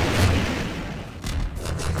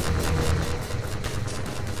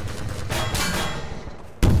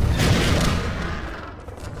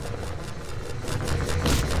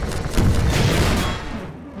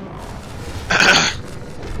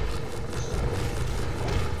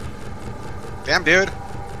 Damn, dude.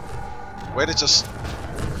 Way to just...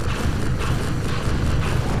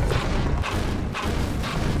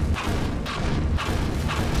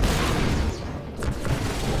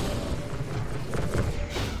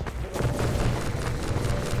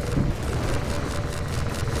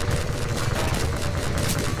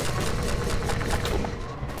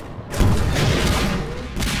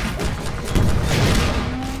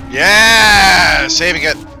 Yeah! Saving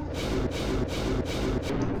it.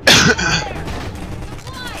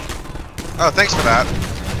 Oh, thanks for that.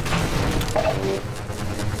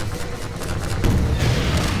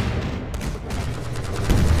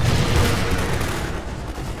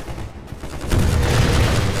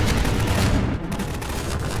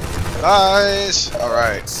 Nice. All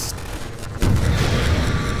right.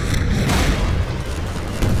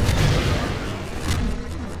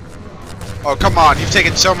 Oh, come on. You've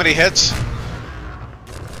taken so many hits.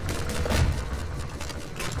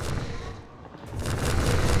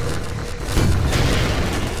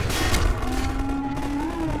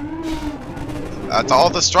 That's all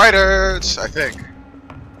the Striders, I think.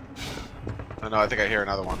 Oh no, I think I hear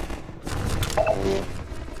another one.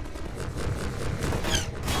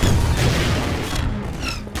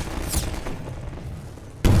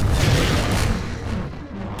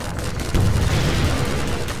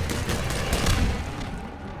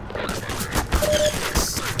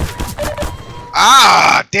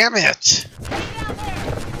 Ah, damn it!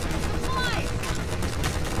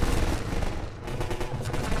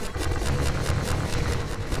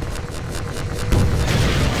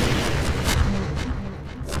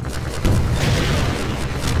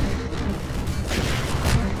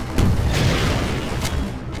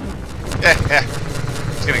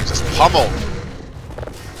 He's getting just pummeled.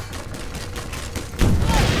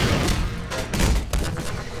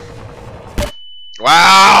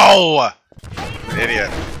 Wow! An idiot.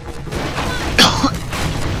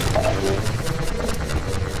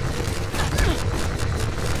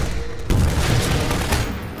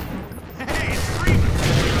 Hey, it's Freeman.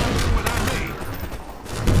 Without me.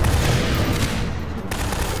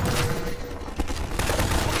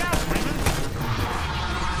 Look out, Freeman.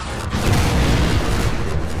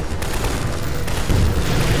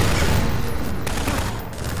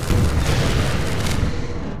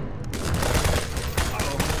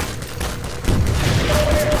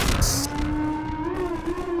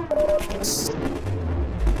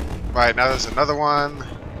 Right, now there's another one.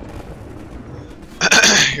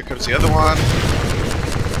 Here comes the other one.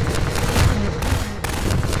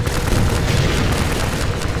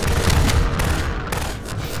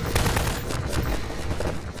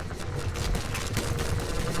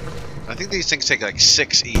 I think these things take like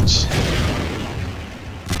 6 each.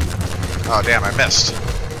 Oh damn, I missed.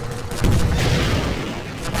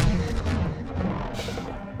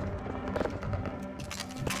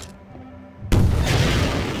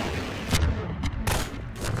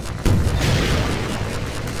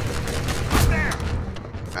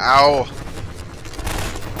 Ow.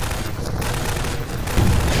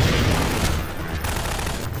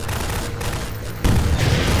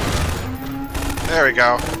 There we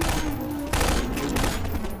go.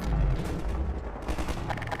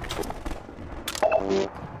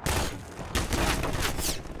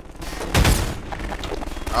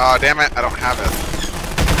 Oh, damn it, I don't have it.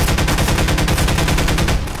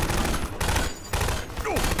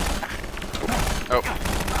 Oh.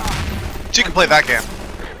 She can play that game.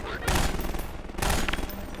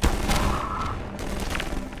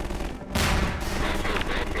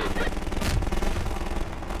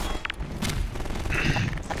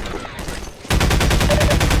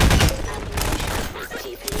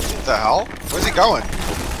 What the hell? Where's he going?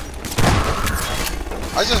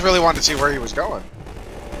 I just really wanted to see where he was going.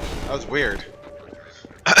 That was weird.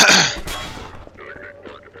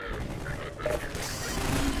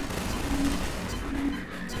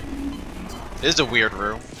 This is a weird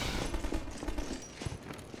room.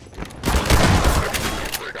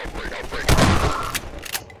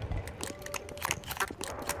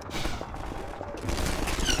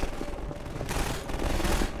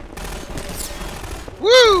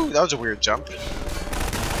 Woo! That was a weird jump.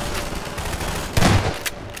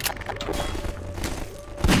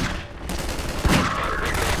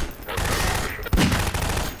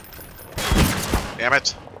 Damn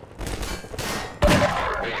it.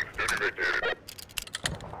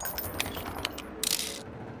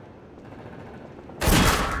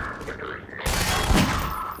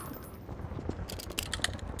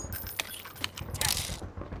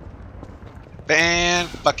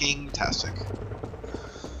 Fan-fucking-tastic.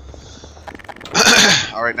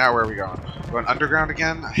 Alright, now where are we going? Going underground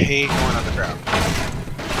again? I hate going underground.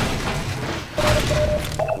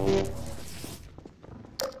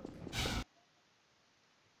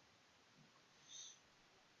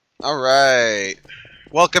 Alright.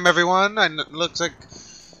 Welcome everyone. It looks like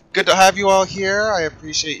good to have you all here. I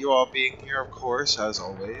appreciate you all being here, of course, as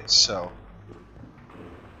always. So,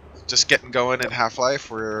 just getting going in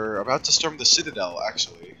Half-Life. We're about to storm the Citadel,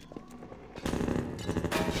 actually.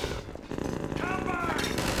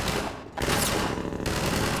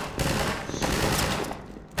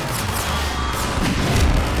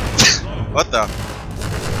 What the?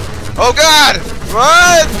 Oh God!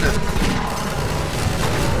 Run!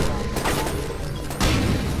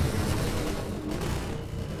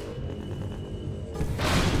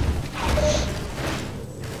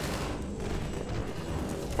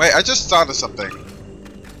 Wait, I just thought of something.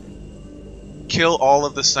 Kill all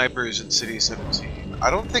of the snipers in City 17. I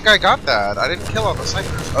don't think I got that. I didn't kill all the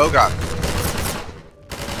snipers. Oh God.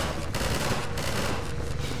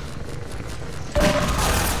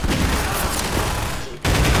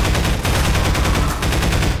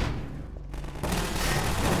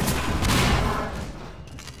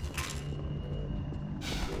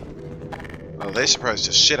 Oh, they surprised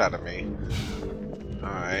the shit out of me.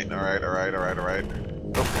 Alright, alright, alright, alright, alright.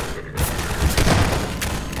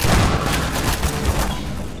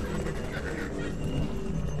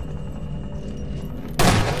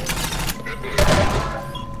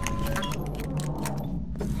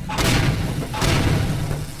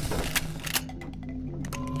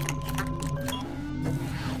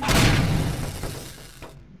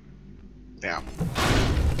 Damn.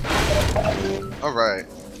 Alright.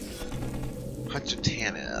 Hunter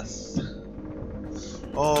Tanith.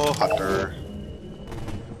 Oh, Hunter.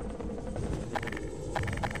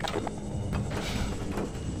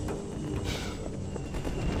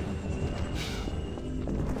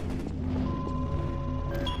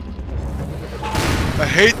 I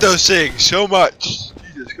hate those things so much.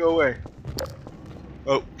 Jesus, go away.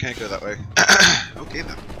 Oh, can't go that way. Okay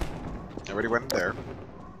then. Already went in there.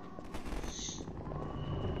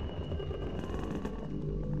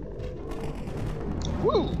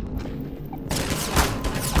 Woo!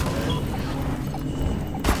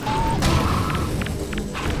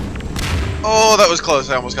 Oh, that was close.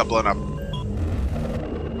 I almost got blown up.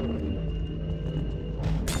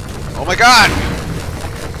 Oh my God!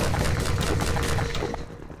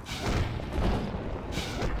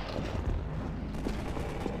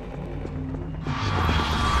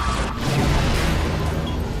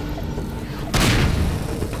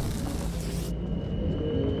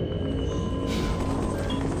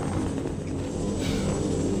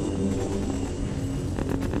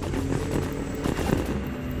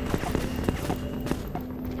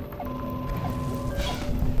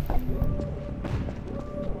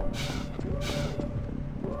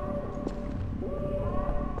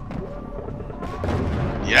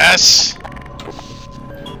 Yes!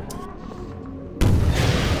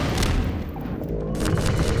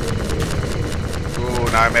 Ooh,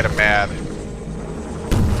 now I made him mad.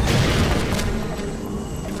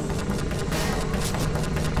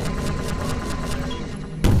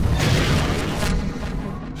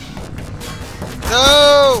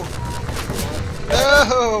 No!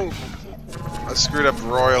 No! I screwed up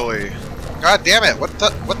royally. God damn it! What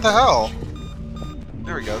the hell?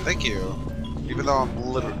 There we go. Thank you. Even though I'm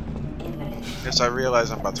literally. Yes, I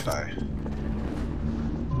realize I'm about to die.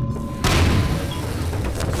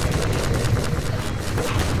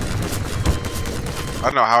 I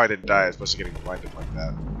don't know how I didn't die as opposed to getting blinded like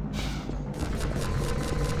that.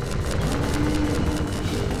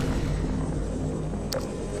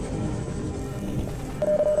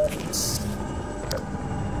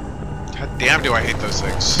 God damn, do I hate those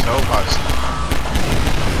things so much.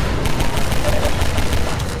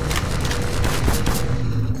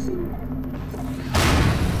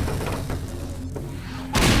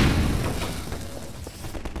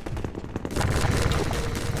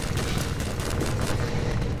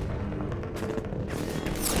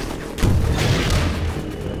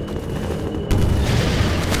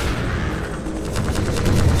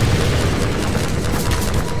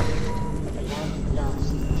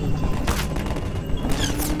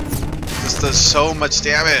 Does so much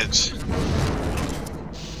damage.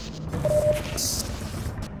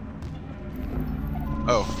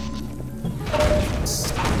 Oh.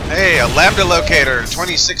 Hey, a lambda locator,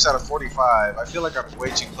 26 out of 45. I feel like I'm way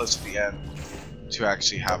too close to the end to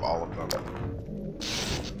actually have all of them.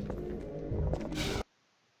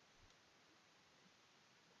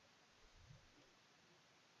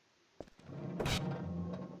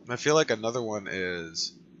 I feel like another one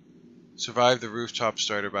is survive the rooftop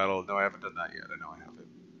strider battle. No, I haven't done that yet. I know I haven't.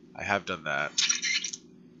 I have done that.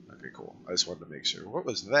 Okay, cool. I just wanted to make sure. What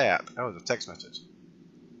was that? That was a text message.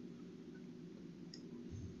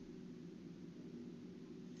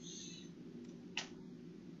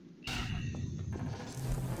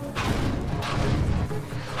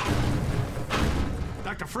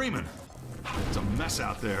 Dr. Freeman! It's a mess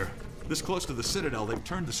out there. This close to the Citadel, they've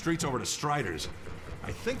turned the streets over to Striders.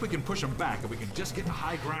 I think we can push them back if we can just get to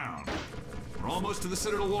high ground. We're almost to the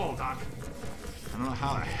Citadel wall, Doc. I don't know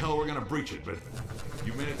how the hell we're gonna breach it, but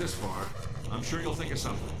you've made it this far. I'm sure you'll think of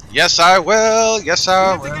something. Yes, I will. Yes,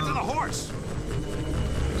 I will. We have to get to the horse.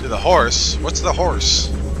 To the horse? What's the horse?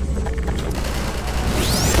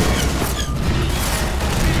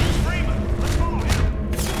 Freeman, let's follow him.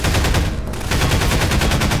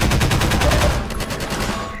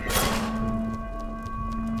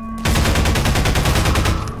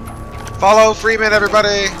 Follow Freeman,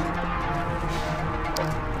 everybody!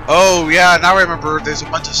 Oh, yeah, now I remember there's a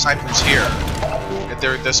bunch of snipers here. And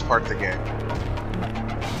they're in this part of the game.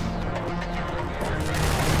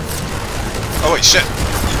 Oh, wait, shit.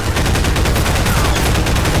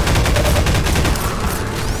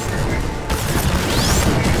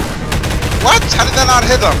 What? How did that not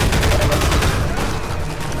hit them?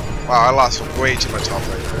 Wow, I lost way too much health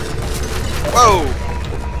right there. Whoa!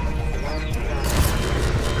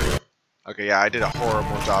 Okay, yeah, I did a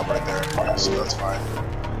horrible job right there, so that's fine.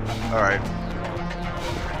 Alright.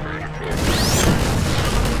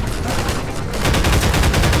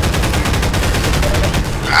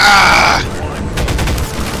 Ah!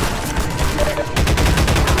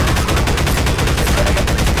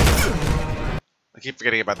 I keep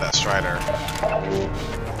forgetting about that Strider.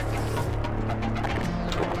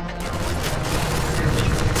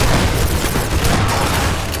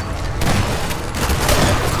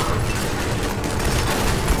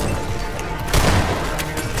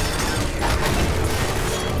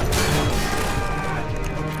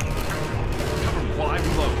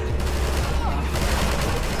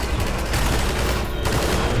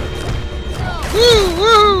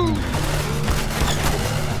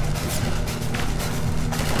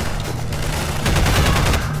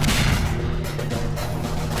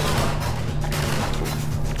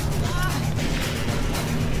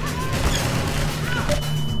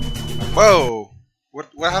 Whoa! What?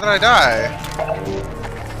 How did I die?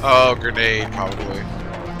 Oh, grenade, probably.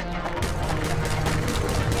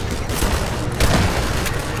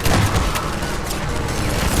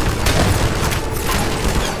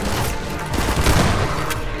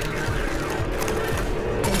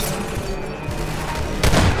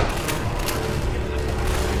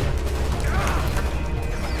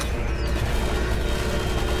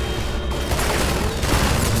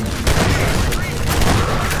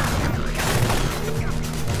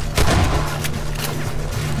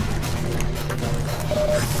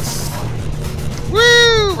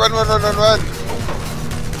 Run, run, run, run, run!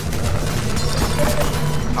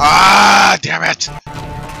 Ah, damn it!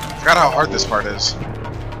 Forgot how hard this part is.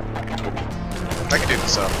 I can do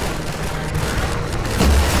this up.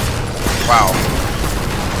 Wow.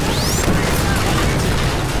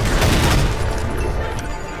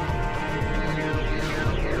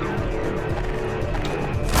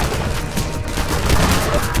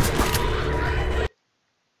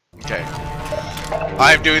 Okay.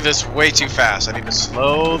 I'm doing this way too fast. I need to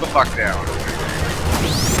slow the fuck down.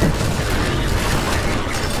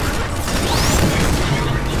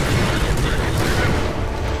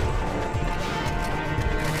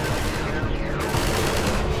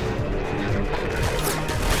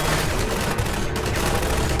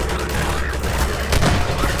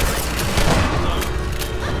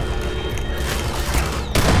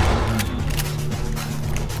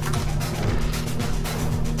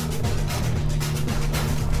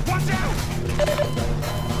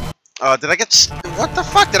 Did I get what the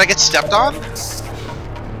fuck? Did I get stepped on?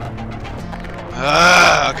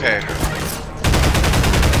 Okay.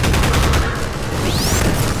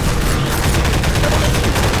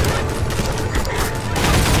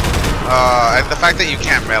 And the fact that you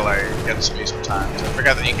can't melee against me sometimes. I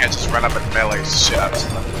forgot that you can't just run up and melee shit out of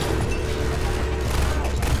someone.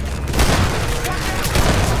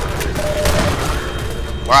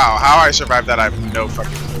 Wow, how I survived that I have no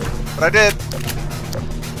fucking clue. But I did.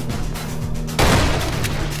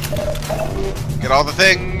 Get all the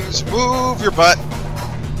things. Move your butt.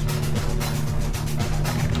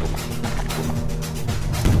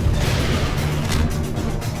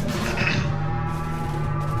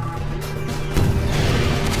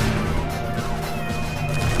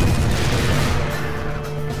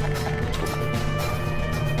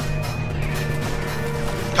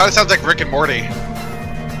 Kind of sounds like Rick and Morty.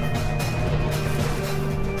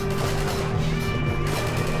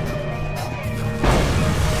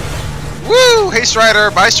 Woo! Hey Strider!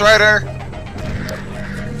 Bye Strider!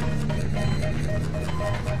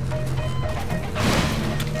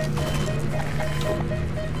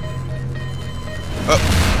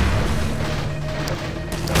 Oh.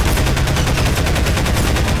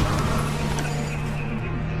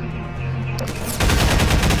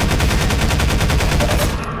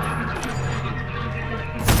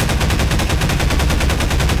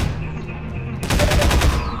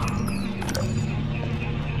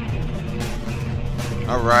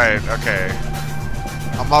 Alright, okay.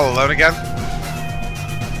 I'm all alone again?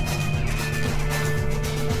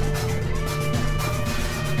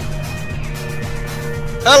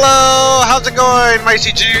 Hello! How's it going,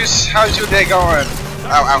 Mighty Juice? How's your day going?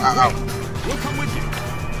 Ow, ow, ow, ow. We'll come with you.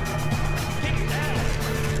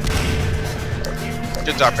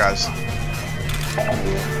 Good job, guys.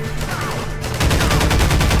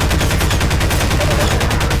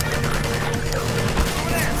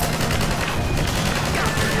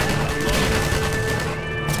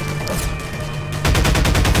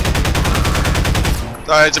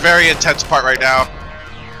 It's a very intense part right now.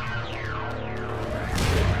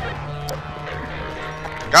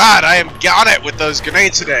 God, I am on it with those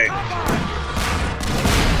grenades today.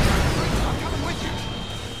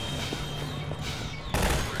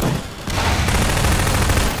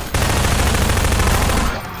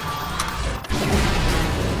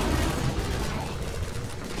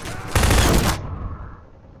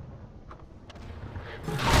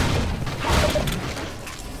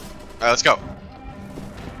 Alright, let's go.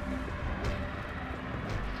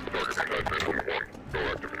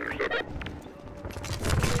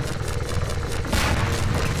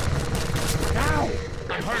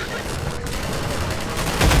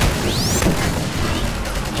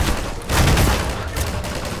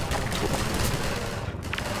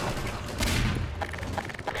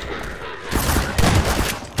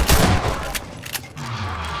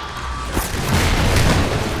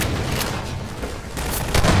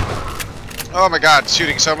 Oh my god,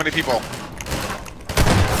 shooting so many people.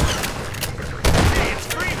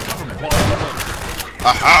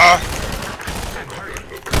 Aha!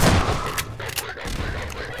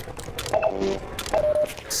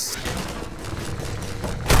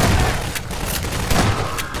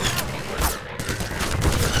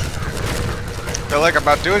 Feel like I'm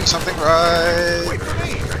not doing something right.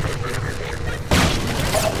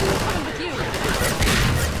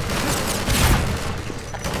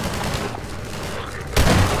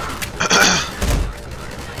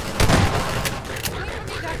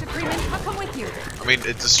 I mean,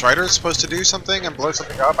 is the Strider supposed to do something and blow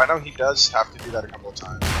something up? I know he does have to do that a couple of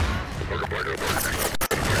times.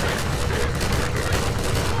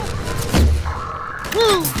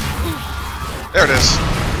 Woo! There it is.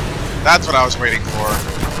 That's what I was waiting for.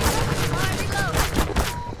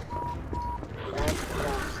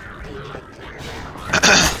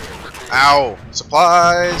 Ow!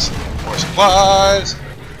 Supplies! More supplies.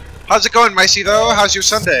 How's it going, Micey, though? How's your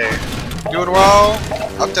Sunday? Doing well?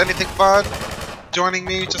 Up to anything fun? Joining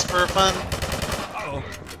me just for fun? Uh-oh.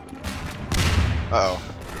 Uh-oh.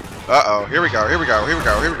 Uh-oh. Here we go. Here we go. Here we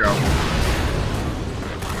go. Here we go.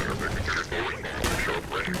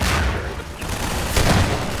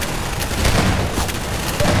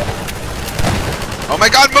 Oh my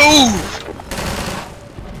god, move!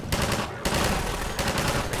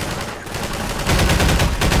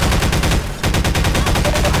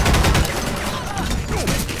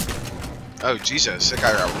 Oh, Jesus. That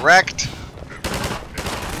guy got wrecked.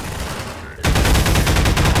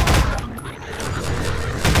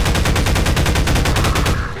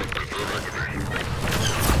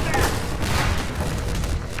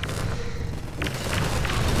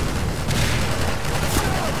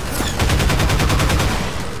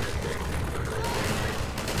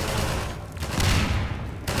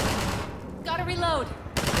 Gotta reload.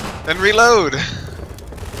 Then reload.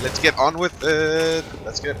 Let's get on with it.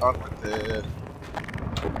 Let's get on with it.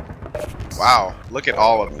 Wow, look at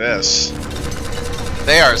all of this.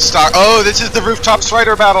 They are stock. Oh, this is the rooftop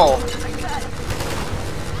strider battle.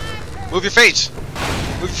 Move your face.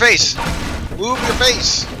 Move your face. Move your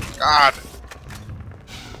face. God.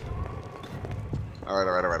 Alright,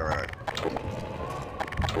 alright, alright, alright.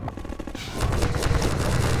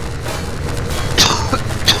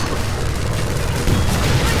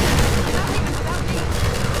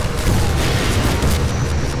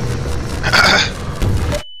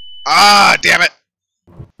 Ah, damn it!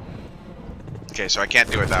 Okay, so I can't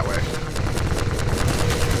do it that way.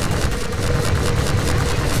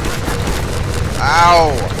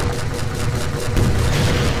 Ow!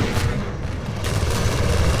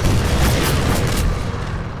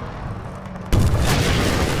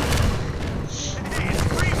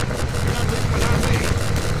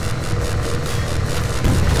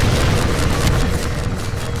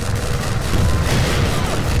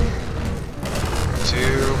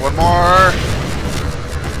 One more.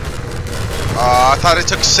 I thought it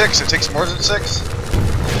took 6. It takes more than 6.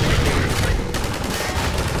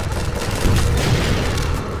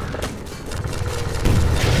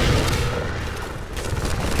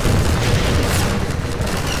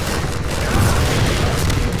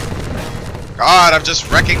 God, I'm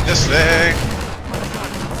just wrecking this thing.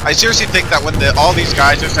 I seriously think that when all these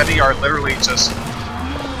guys are sending are literally just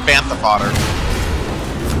bantha fodder.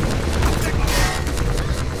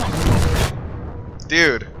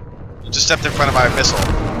 Dude, you just stepped in front of my missile.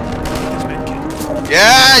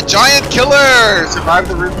 Yeah, giant killer! Survived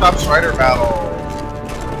the rooftop strider battle.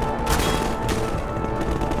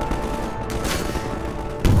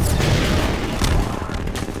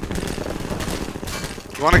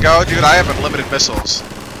 You wanna go? Dude, I have unlimited missiles.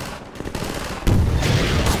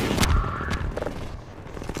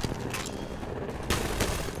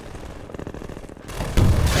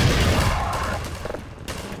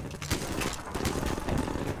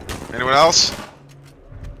 Anyone else?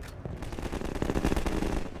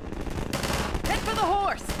 Head for the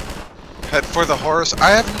horse. Head for the horse? I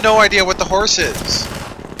have no idea what the horse is.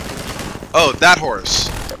 Oh, that horse.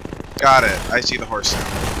 Got it. I see the horse now.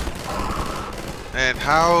 And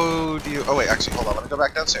how do you... Oh wait, actually, hold on. Let me go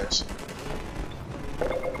back downstairs.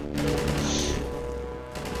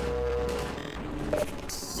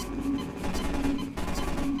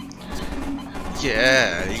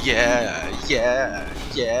 Yeah, yeah, yeah,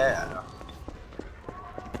 yeah.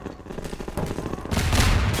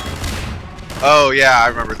 Oh yeah, I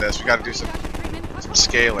remember this. We gotta do some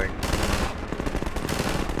scaling.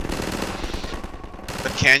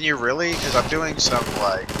 But can you really? Because I'm doing some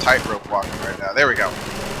like tightrope walking right now. There we go.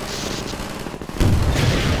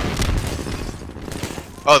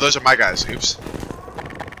 Oh, those are my guys. Oops.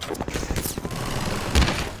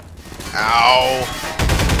 Ow.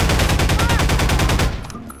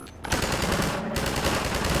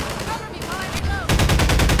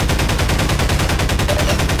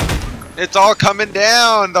 It's all coming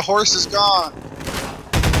down. The horse is gone.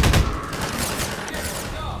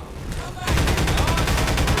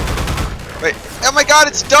 Wait. Oh my god,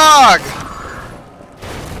 it's Dog!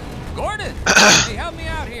 Gordon! Hey, help me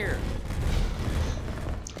out here.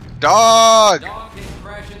 Dog! Dog came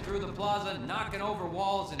crashing through the plaza, knocking over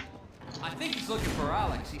walls, and I think he's looking for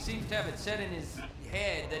Alex. He seems to have it set in his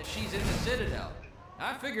head that she's in the Citadel.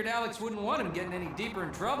 I figured Alex wouldn't want him getting any deeper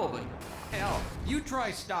in trouble, but hell, you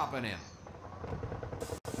try stopping him.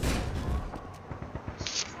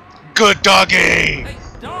 Good doggy! Hey,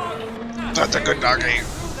 Dog! That's a good doggy.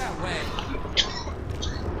 Through that way.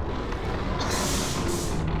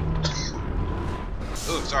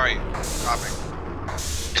 Ooh, sorry. Coughing.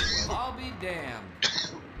 Well, I'll be damned.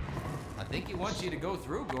 think he wants you to go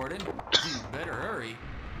through, Gordon. You better hurry.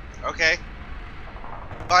 Okay.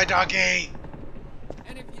 Bye, doggy.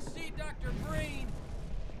 And if you see Dr. Breen,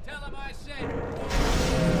 tell him I said.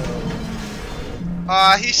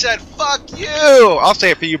 He said, fuck you! I'll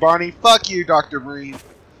say it for you, Barney. Fuck you, Dr. Breen.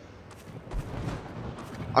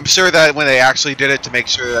 I'm sure that when they actually did it to make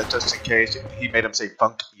sure that just in case, he made him say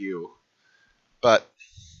funk you. But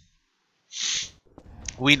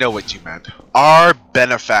we know what you meant. Our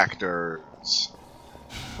benefactors.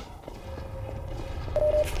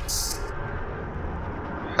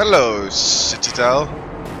 Hello, Citadel.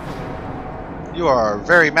 You are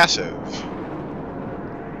very massive.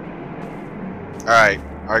 Alright,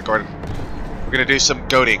 Gordon. We're gonna do some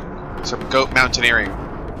goating. Some goat mountaineering.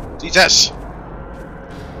 Jesus!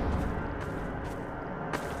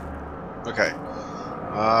 Okay.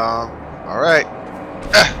 Alright.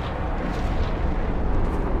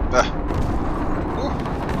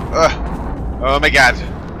 Oh my god.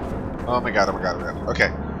 Oh my god, oh my god, oh my god. Okay.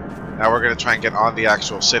 Now we're gonna try and get on the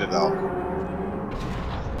actual Citadel.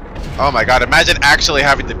 Oh my god, imagine actually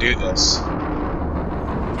having to do this.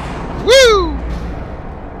 Woo!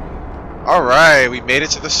 Alright, we made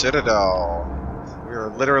it to the Citadel. We are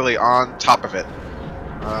literally on top of it.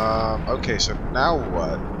 Okay, so now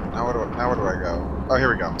what? Now where do I go? Oh,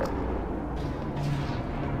 here we go.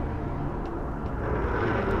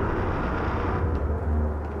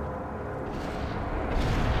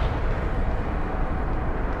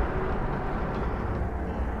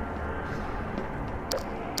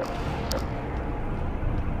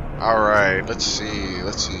 Alright, let's see.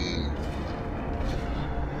 Let's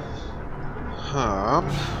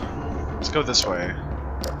go this way.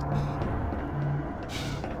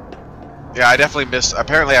 Yeah, I definitely missed.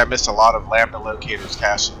 Apparently, I missed a lot of Lambda Locators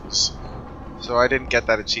caches, so I didn't get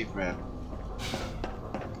that achievement.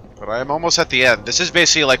 But I am almost at the end. This is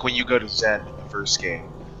basically like when you go to Zen in the first game.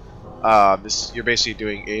 You're basically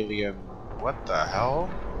doing alien. What the hell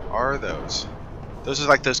are those? Those are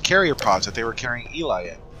like those carrier pods that they were carrying Eli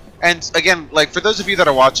in. And again, like for those of you that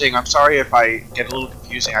are watching, I'm sorry if I get a little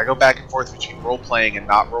confusing. I go back and forth between role playing and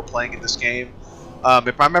not role playing in this game.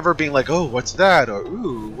 If I'm ever being like, oh, what's that? Or,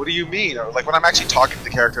 ooh, what do you mean? Or, like, when I'm actually talking to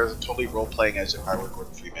the characters, I'm totally role-playing as if I were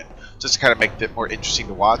Gordon Freeman. Just to kind of make it more interesting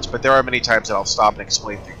to watch. But there are many times that I'll stop and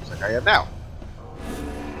explain things like I am now.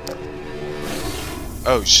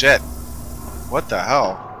 Oh, shit. What the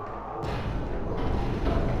hell?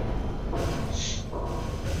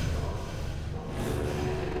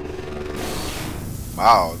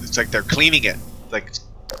 Wow, it's like they're cleaning it. Like...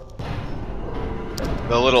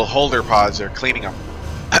 the little holder pods are cleaning them.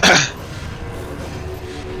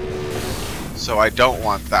 So I don't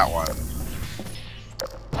want that one.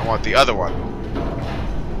 I want the other one.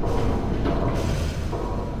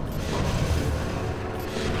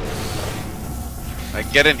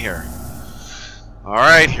 Like, get in here.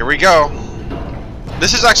 Alright, here we go.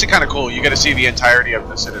 This is actually kind of cool. You get to see the entirety of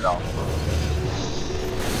the Citadel.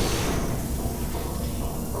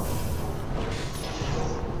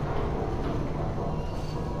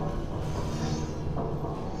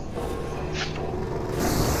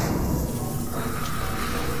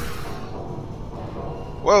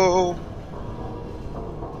 Whoa!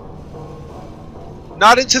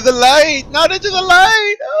 Not into the light! Not into the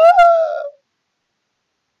light! Ah!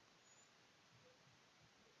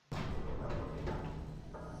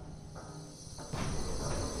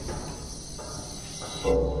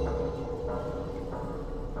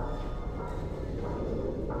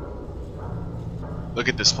 Look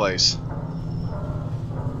at this place.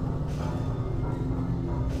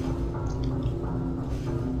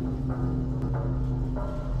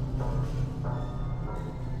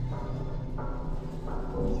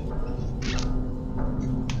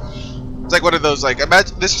 It's like one of those, like,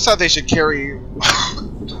 imagine, this is how they should carry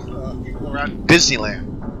people around Disneyland.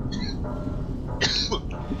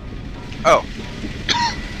 Oh.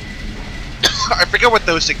 I forget what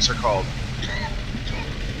those things are called.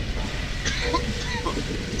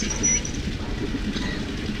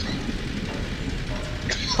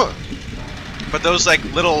 But those, like,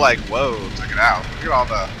 little, like, whoa, check it out. Look at all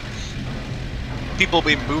the people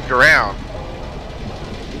being moved around.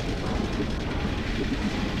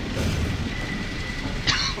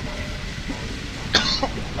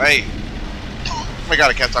 Hey! Oh my god,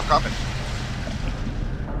 I can't stop coughing.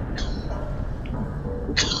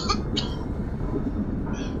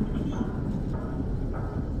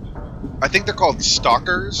 I think they're called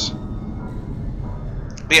stalkers.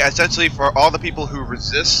 But yeah, essentially for all the people who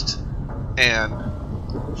resist and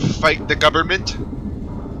fight the government,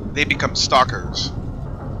 they become stalkers.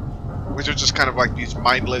 Which are just kind of like these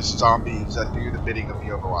mindless zombies that do the bidding of the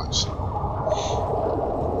Overwatch.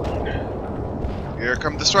 Here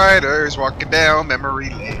come the Striders walking down memory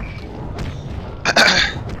lane.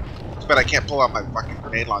 But I can't pull out my fucking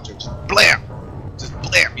grenade launcher. Just blam! Just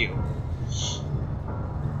blam you.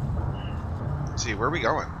 Let's see, where are we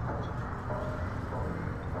going?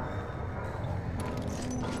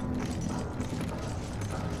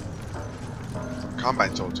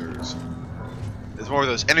 Combine soldiers. There's more of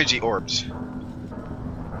those energy orbs.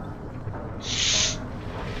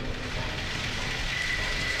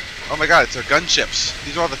 Oh my god, it's our gunships.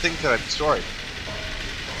 These are all the things that I've destroyed.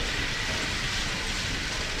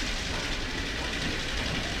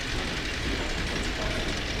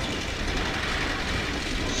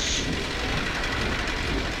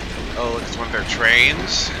 Oh, look, it's one of their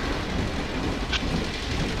trains.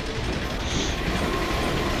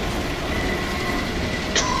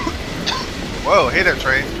 Whoa, hey there,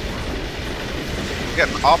 train. You're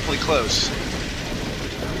getting awfully close.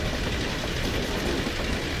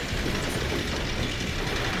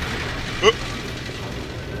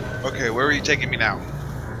 Okay, where are you taking me now?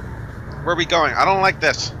 Where are we going? I don't like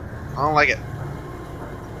this. I don't like it.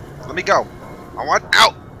 Let me go. I want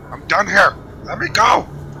out. I'm done here. Let me go.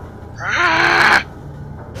 Ah!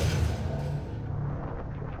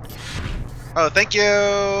 Oh, thank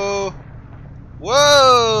you.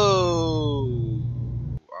 Whoa!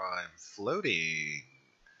 I'm floating.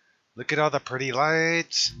 Look at all the pretty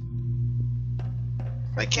lights.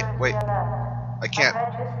 I can't wait. I can't.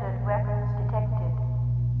 Unregistered weapons detected.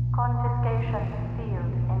 Confiscation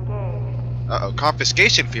field engaged. Uh-oh,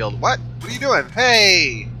 confiscation field. What? What are you doing?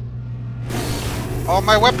 Hey! All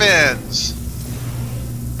my weapons!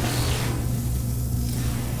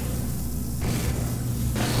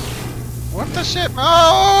 What the shit? No!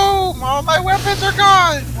 All my weapons are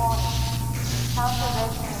gone!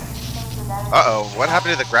 Uh-oh, what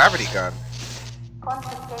happened to the gravity gun?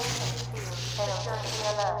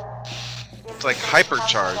 It's like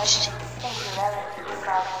hypercharged.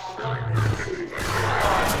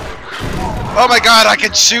 Oh my god, I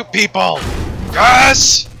can shoot people!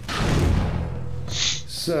 Yes!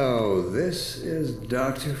 So, this is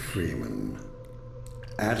Dr. Freeman.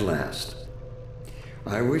 At last.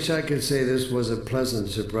 I wish I could say this was a pleasant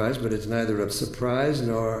surprise, but it's neither a surprise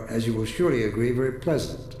nor, as you will surely agree, very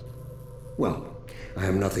pleasant. Well, I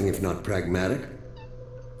am nothing if not pragmatic.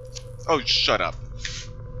 Oh, shut up.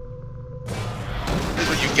 Here's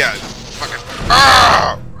what you get. Fucking.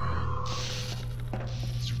 Ah!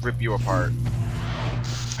 Let's rip you apart.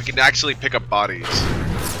 I can actually pick up bodies.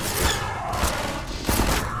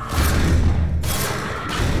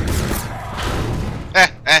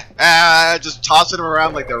 Just tossing them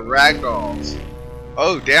around like they're ragdolls.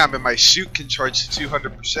 Oh damn, and my shoot can charge to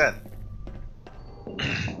 200%.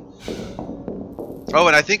 Oh,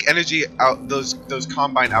 and I think energy out those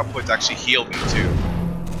combine outputs actually heal me too.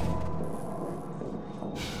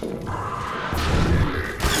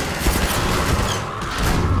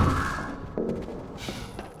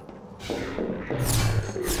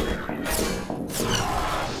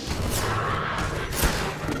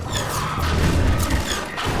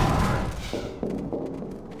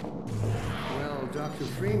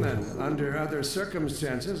 Under other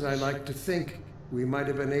circumstances, I like to think we might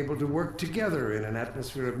have been able to work together in an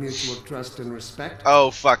atmosphere of mutual trust and respect.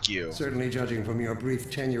 Oh, fuck you. Certainly, judging from your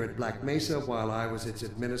brief tenure at Black Mesa while I was its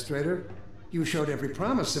administrator, you showed every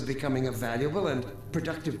promise of becoming a valuable and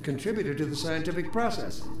productive contributor to the scientific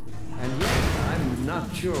process. And yet, I'm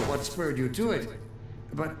not sure what spurred you to it.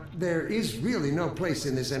 But there is really no place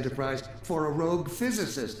in this enterprise for a rogue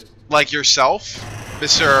physicist. Like yourself,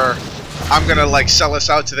 Mr. I'm gonna like sell us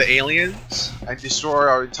out to the aliens and destroy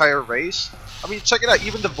our entire race. I mean, check it out,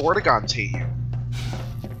 even the Vortigons hate you.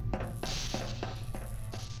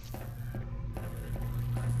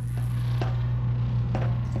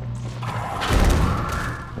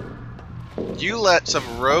 You let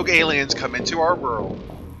some rogue aliens come into our world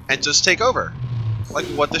and just take over. Like,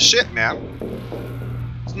 what the shit, man?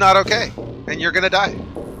 It's not okay. And you're gonna die.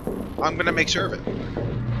 I'm gonna make sure of it.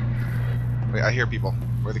 Wait, I hear people.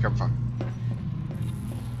 Where'd they come from?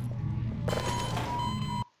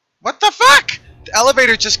 What the fuck? The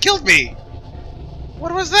elevator just killed me!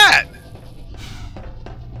 What was that?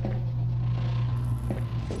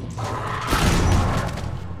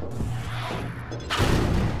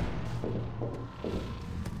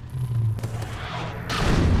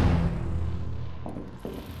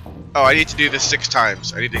 Oh, I need to do this 6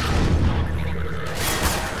 times. I need to...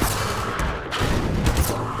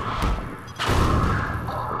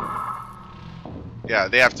 Yeah,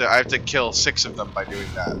 they have to. I have to kill 6 of them by doing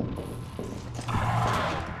that.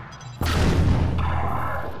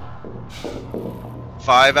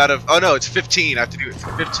 5 out of... Oh no, it's 15. I have to do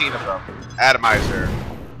 15 of them. Atomizer.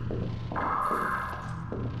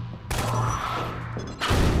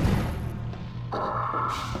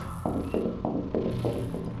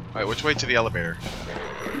 Alright, which way to the elevator?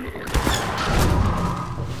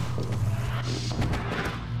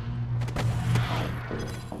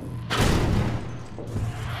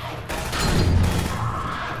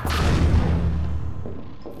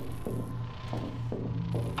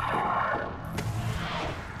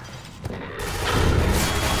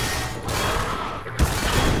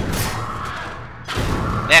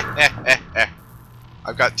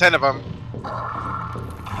 I've got 10 of them.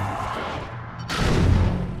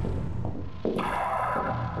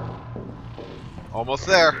 Almost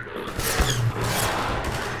there.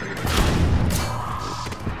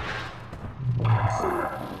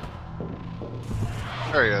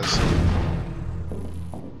 There he is.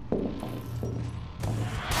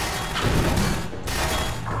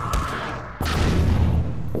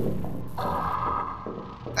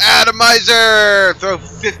 Atomizer! Throw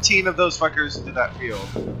 15 of those fuckers into that field.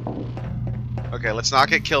 Okay, let's not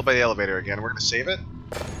get killed by the elevator again. We're gonna save it.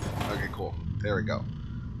 Okay, cool. There we go.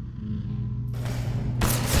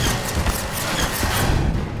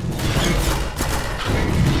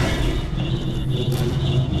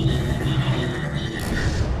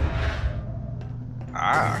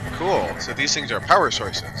 Ah, cool. So these things are power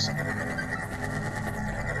sources.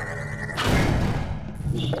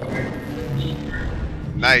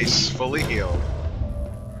 Nice, fully healed.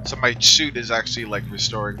 So my suit is actually like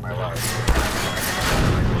restoring my life.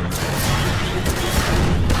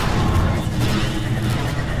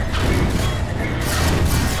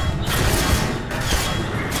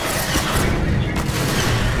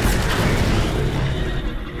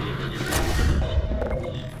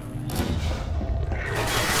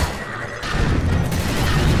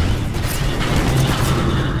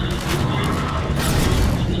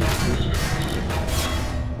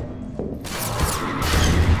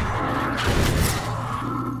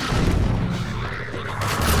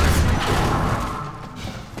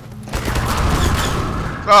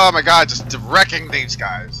 Oh my god, just wrecking these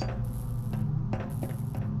guys.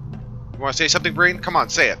 You want to say something, Breen? Come on,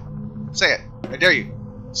 say it. Say it. I dare you.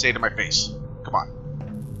 Say it to my face. Come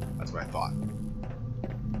on. That's what I thought.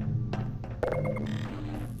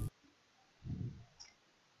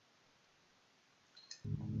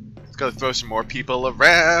 Let's go throw some more people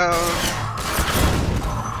around.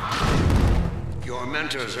 Your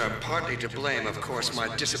mentors are partly to blame, of course.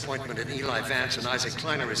 My disappointment in Eli Vance and Isaac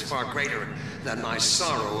Kleiner is far greater than my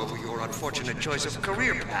sorrow over your unfortunate choice of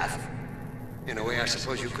career path. In a way, I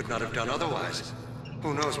suppose you could not have done otherwise.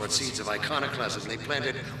 Who knows what seeds of iconoclasm they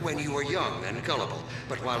planted when you were young and gullible.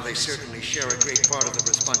 But while they certainly share a great part of the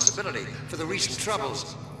responsibility for the recent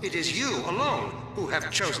troubles, it is you alone who have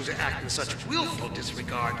chosen to act in such willful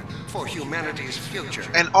disregard for humanity's future.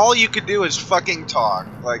 And all you could do is fucking talk.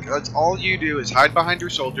 Like, that's all you do is hide behind your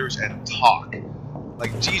soldiers and talk.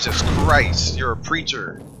 Like, Jesus Christ, you're a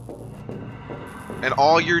preacher. And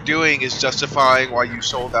all you're doing is justifying why you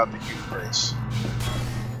sold out the human race.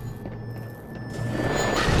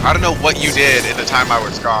 I don't know what you did in the time I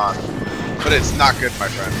was gone, but it's not good, my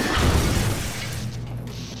friend.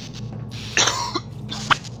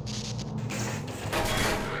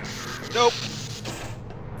 Nope.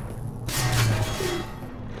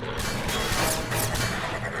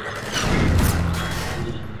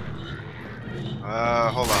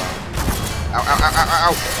 Hold on. Ow, ow, ow, ow,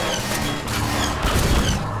 ow.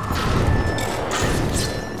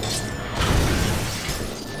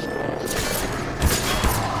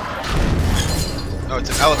 Oh, it's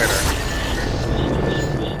an elevator.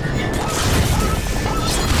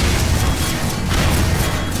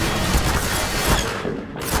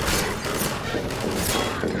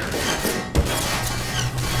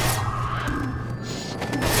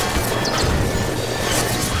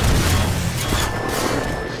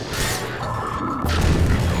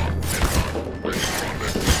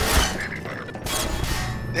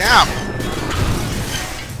 Damn!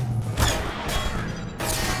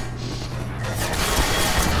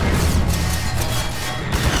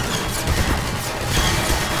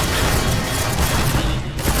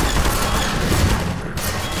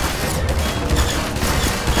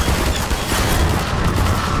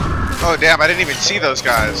 Oh damn, I didn't even see those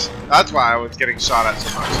guys. That's why I was getting shot at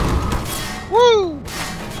so much. Woo!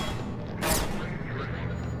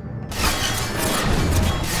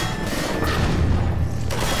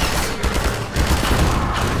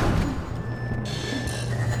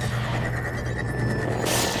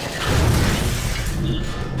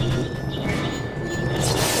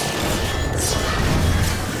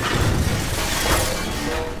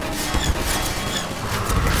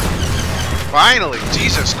 Finally!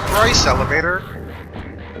 Jesus Christ, elevator!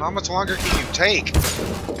 How much longer can you take?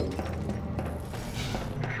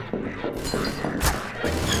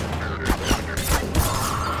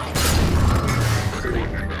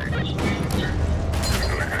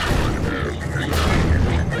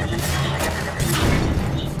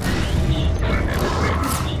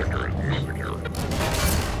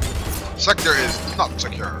 Sector is not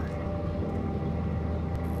secure.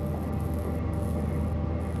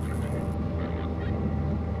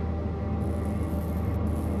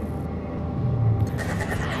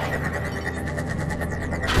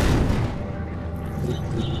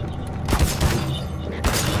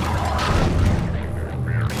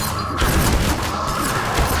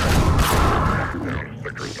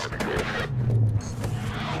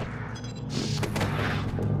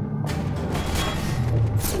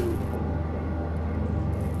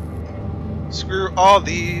 Screw all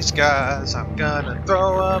these guys, I'm gonna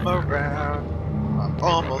throw them around. I'm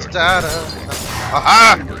almost out of...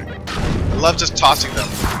 Aha! I love just tossing them.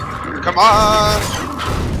 Come on!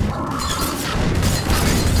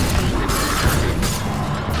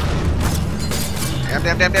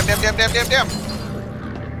 Damn.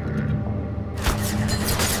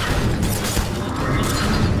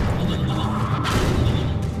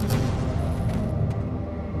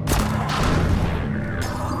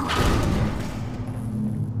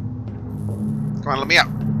 Come on, let me out.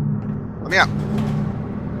 Let me out.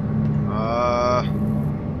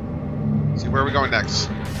 See, where are we going next?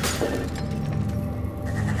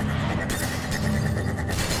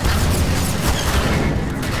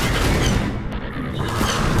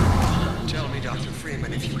 Tell me, Dr.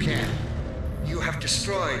 Freeman, if you can. You have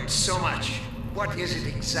destroyed so much. What is it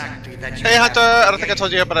exactly that you Hey, have Hunter! I don't think I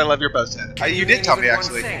told you yet, but I love your bow set. Can You did name tell me, even one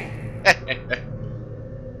actually. thing?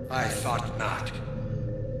 I thought not.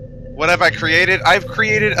 What have I created? I've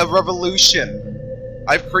created a revolution.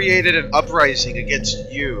 I've created an uprising against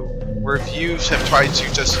you, where views have tried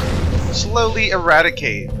to just slowly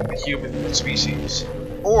eradicate the human species,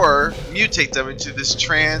 or mutate them into this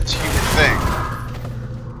transhuman thing.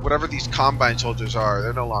 Whatever these Combine soldiers are,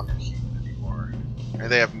 they're no longer human anymore, and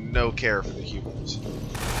they have no care for the humans.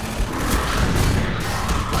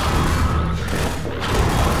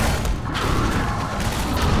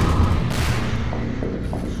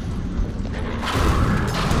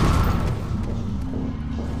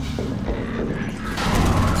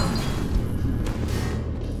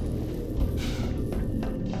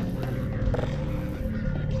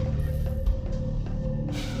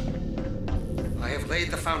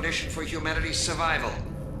 The foundation for humanity's survival.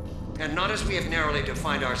 And not as we have narrowly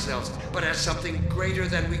defined ourselves, but as something greater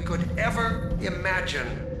than we could ever imagine.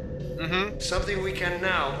 Something we can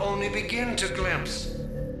now only begin to glimpse.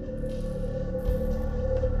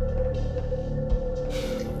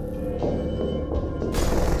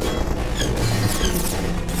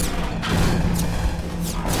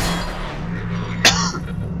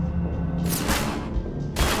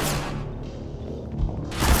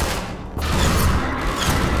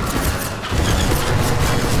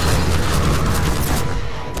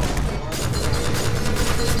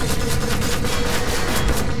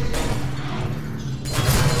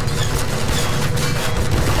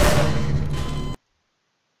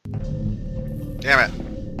 Damn it.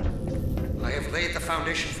 I have laid the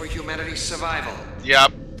foundation for humanity's survival.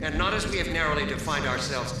 Yep. And not as we have narrowly defined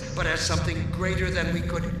ourselves, but as something greater than we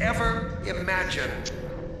could ever imagine.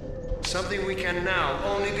 Something we can now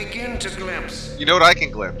only begin to glimpse. You know what I can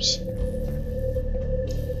glimpse?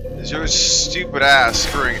 Is your stupid ass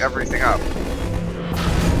screwing everything up.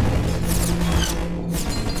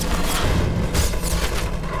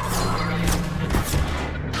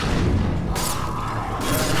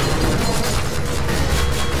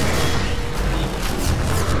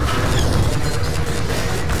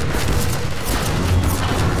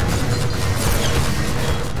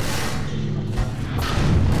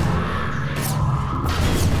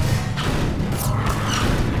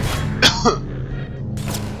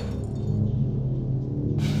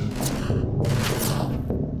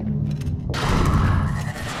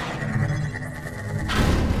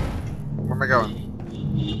 Where am I going?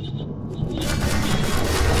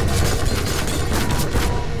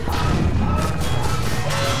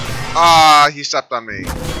 Ah, he stepped on me.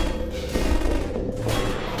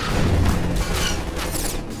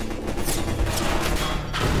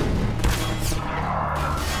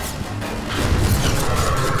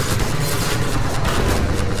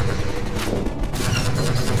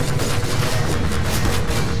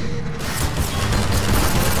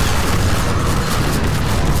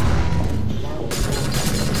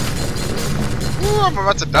 Ooh, I'm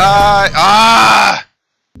about to die. Ah!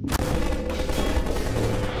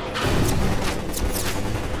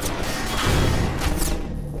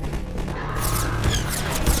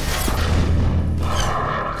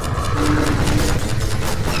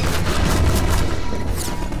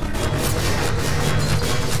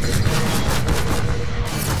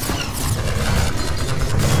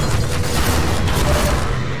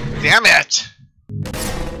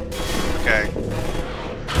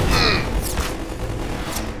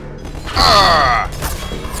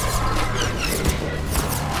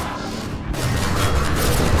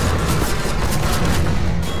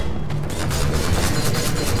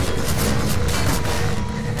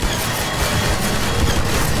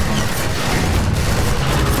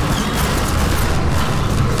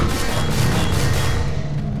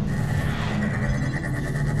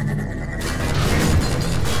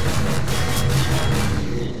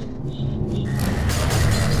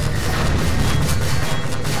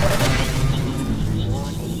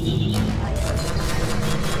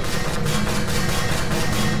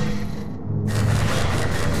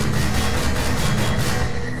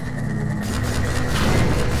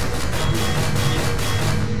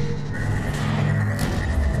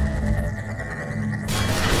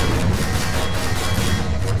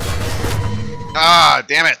 Ah,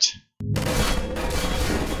 damn it!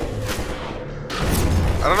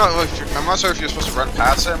 I don't know if I'm not sure if you're supposed to run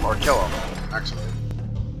past him or kill him, actually.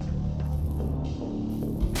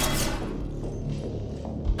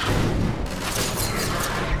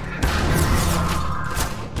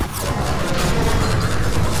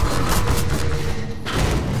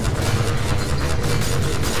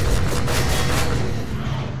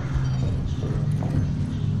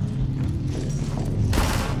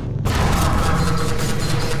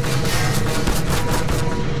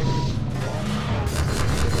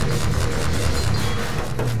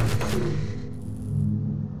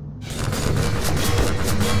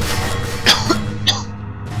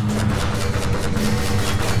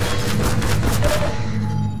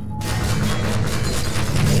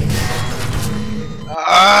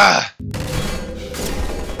 Ah!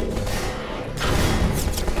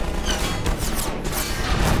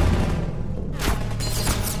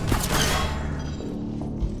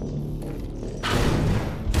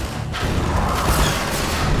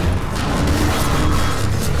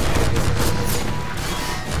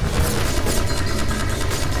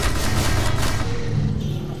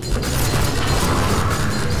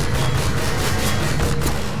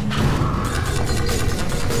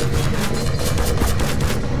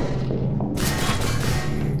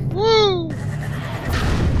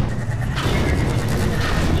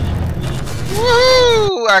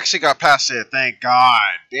 Actually got past it, thank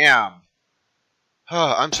God. Damn.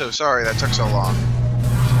 Oh, I'm so sorry that took so long.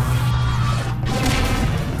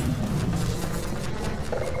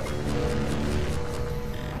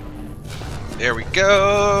 There we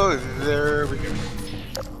go. There we go.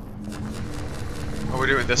 Oh, we're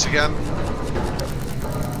doing this again?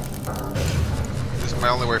 This is my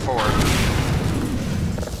only way forward.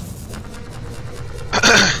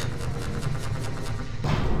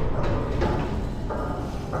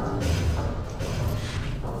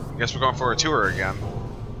 Guess we're going for a tour again.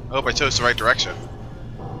 I hope I chose the right direction.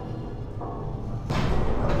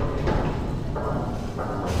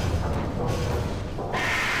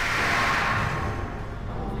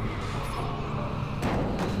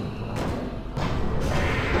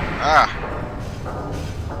 Ah.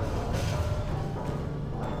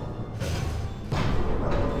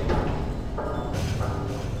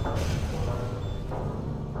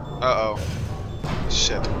 Uh-oh.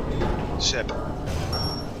 Shit. Shit.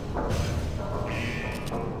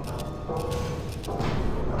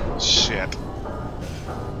 Shit.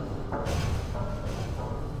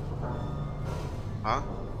 Huh?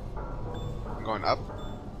 I'm going up?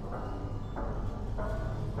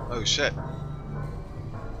 Oh shit.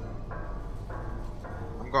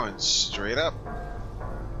 I'm going straight up.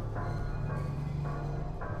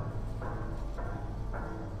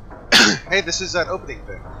 Hey, this is that opening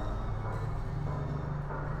thing.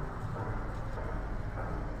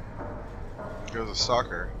 Goes a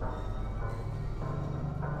soccer.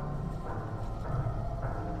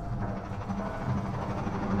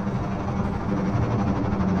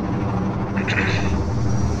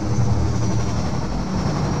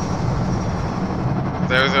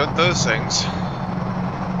 There's those things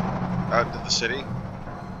out into the city.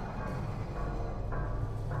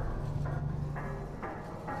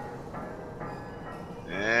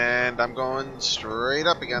 And I'm going straight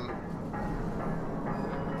up again.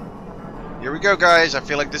 Here we go, guys. I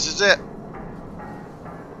feel like this is it.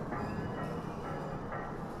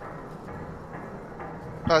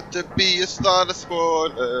 About to be a start of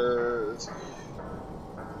spoilers.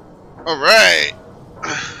 Alright.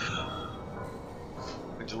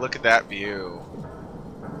 Look at that view.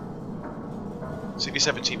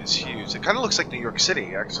 CD17 is huge. It kind of looks like New York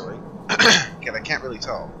City, actually. Again, I can't really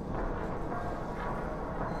tell.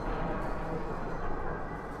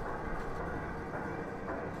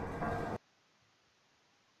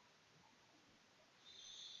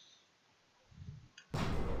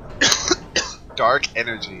 Dark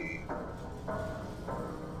energy.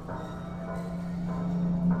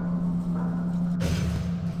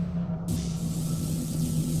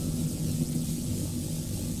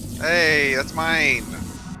 Hey, that's mine.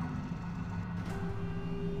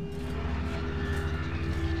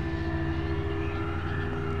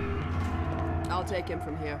 I'll take him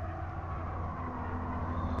from here.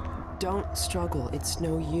 Don't struggle. It's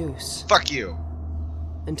no use. Fuck you.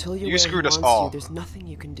 Until you're You where screwed he us wants all. you, there's nothing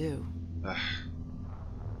you can do.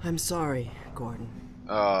 I'm sorry, Gordon.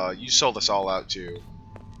 You sold us all out too.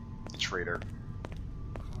 Traitor.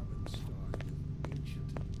 Carbon star with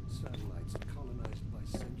ancient satellites colonized by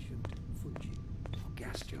sentient Fuji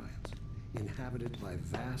gas giants. inhabited by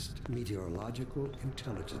vast meteorological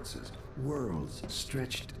intelligences, worlds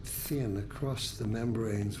stretched thin across the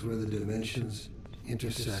membranes where the dimensions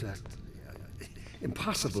intersect.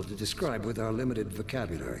 Impossible to describe with our limited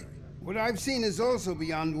vocabulary. What I've seen is also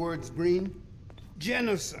beyond words, Breen.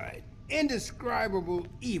 Genocide. Indescribable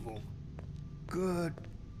evil. Good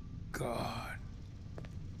God.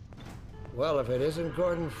 Well, if it isn't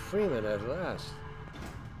Gordon Freeman at last.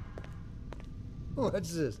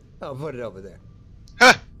 What's this? I'll put it over there.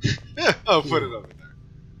 I'll put it over there.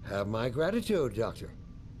 Have my gratitude, Doctor.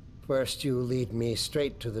 First you lead me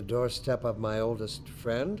straight to the doorstep of my oldest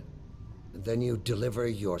friend, and then you deliver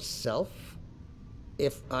yourself?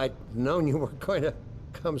 If I'd known you were going to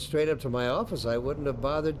come straight up to my office, I wouldn't have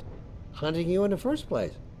bothered hunting you in the first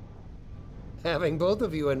place. Having both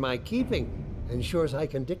of you in my keeping ensures I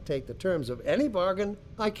can dictate the terms of any bargain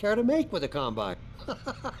I care to make with the Combine.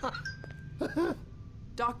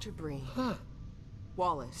 Dr. Breen.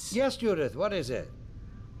 Wallace. Yes, Judith, what is it?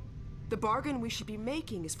 The bargain we should be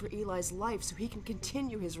making is for Eli's life so he can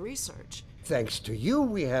continue his research. Thanks to you,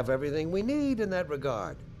 we have everything we need in that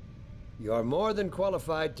regard. You're more than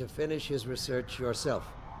qualified to finish his research yourself.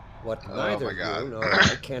 What neither you nor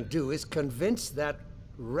I can do is convince that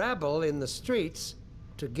rabble in the streets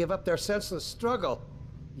to give up their senseless struggle.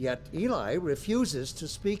 Yet Eli refuses to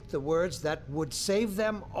speak the words that would save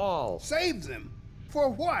them all. Save them? For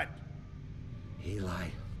what? Eli,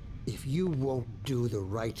 if you won't do the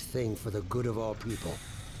right thing for the good of all people,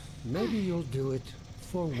 maybe you'll do it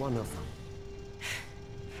for one of them.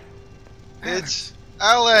 It's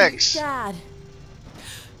Alex! Dad.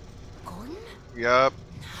 Gordon? Yup.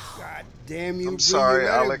 God damn you, I'm Breen, sorry, you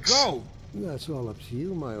let Alex. it go. That's all up to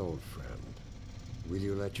you, my old friend. Will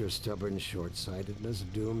you let your stubborn short-sightedness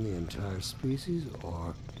doom the entire species,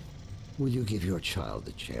 or will you give your child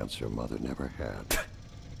the chance her mother never had?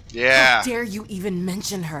 Yeah. How dare you even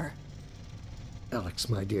mention her? Alex,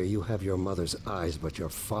 my dear, you have your mother's eyes, but your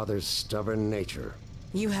father's stubborn nature.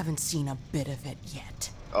 You haven't seen a bit of it yet.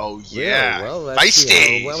 Oh yeah. Really? Well, let's see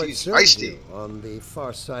feisty. how well it She's serves feisty. you on the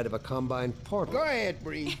far side of a Combine portal. Go ahead,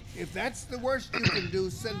 Breen. If that's the worst you can do,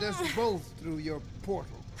 send us both through your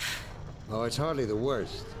portal. Oh, it's hardly the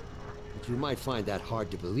worst. But you might find that hard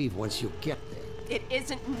to believe once you get there. It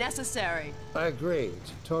isn't necessary. I agree.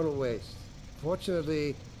 It's a total waste.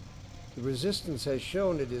 Fortunately, the Resistance has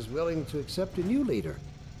shown it is willing to accept a new leader.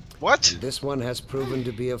 What? And this one has proven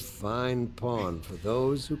to be a fine pawn for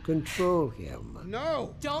those who control him.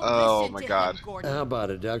 No. Don't Oh, listen my to God. him, Gordon. How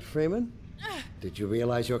about it, Dr. Freeman? Did you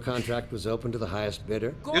realize your contract was open to the highest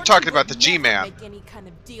bidder? Gordon talking about would the G-Man. never make any kind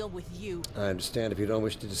of deal with you. I understand if you don't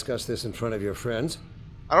wish to discuss this in front of your friends.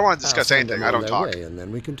 I don't want to I'll discuss send anything. them I on don't their talk. way, and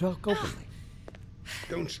then we can talk openly.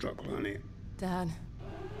 Don't struggle, honey. Dad,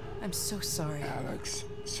 I'm so sorry. Alex,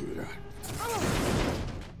 sweetheart.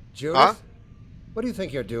 Judith? Huh? What do you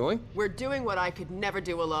think you're doing? We're doing what I could never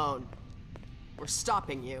do alone. We're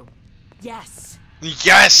stopping you. Yes.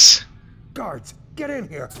 Yes. Guards, get in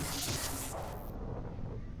here!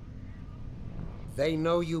 They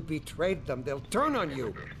know you betrayed them. They'll turn on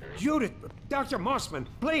you. Judith, Dr. Mossman,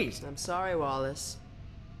 please! I'm sorry, Wallace.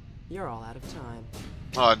 You're all out of time.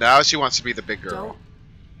 Oh, now she wants to be the big girl.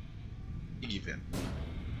 Don't. Even.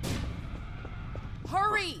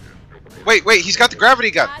 Hurry! Wait, he's got the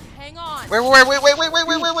gravity gun. Dad, hang on.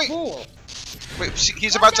 Wait. Fool! Wait,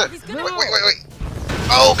 he's about to. out, he's gonna- Wait.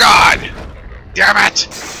 Oh God! Damn it!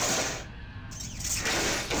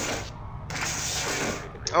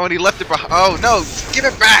 Oh, and he left it behind. Oh no! Give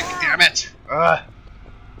it back! Damn it! Oh,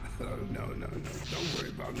 no. Don't worry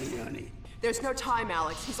about me, honey. There's no time,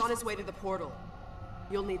 Alex. He's on his way to the portal.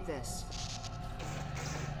 You'll need this.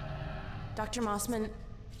 Dr. Mossman,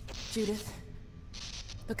 Judith,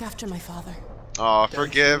 look after my father. Oh,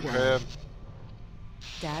 forgive him.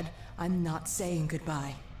 Dad, I'm not saying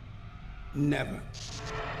goodbye. Never.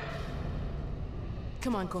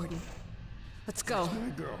 Come on, Gordon. Let's go. My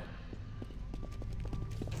girl.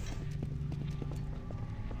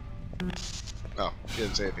 Oh, he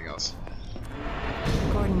didn't say anything else.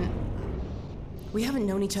 Gordon, we haven't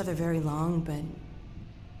known each other very long, but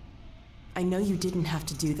I know you didn't have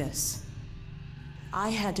to do this. I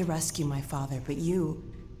had to rescue my father, but you...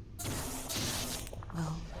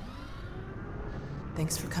 Well,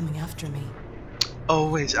 thanks for coming after me.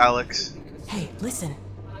 Always, Alex. Hey, listen.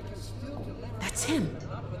 That's him.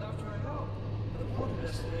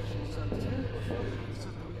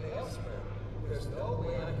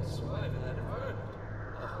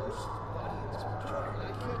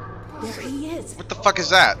 There he is. What the fuck is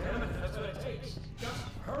that?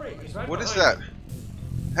 What is that?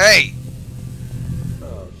 Hey!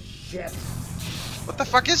 Shit! What the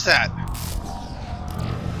fuck is that?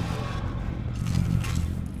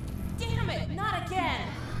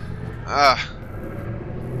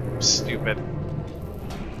 Stupid.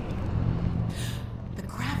 The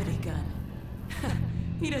gravity gun.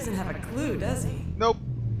 He doesn't have a clue, does he? Nope.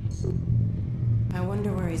 I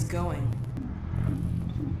wonder where he's going.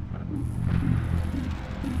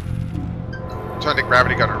 Trying to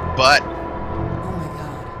gravity gun her butt. Oh my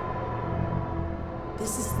god.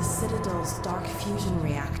 This is the Citadel's dark fusion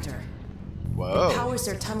reactor. Whoa. It powers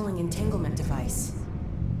their tunneling entanglement device.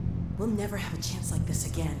 We'll never have a chance like this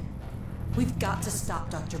again. We've got to stop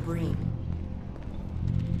Dr. Breen.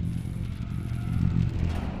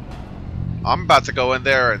 I'm about to go in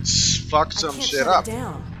there and fuck some shit shut up. It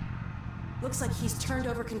down. Looks like he's turned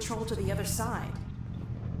over control to the other side.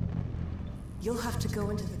 You'll have to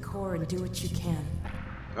go into the core and do what you can.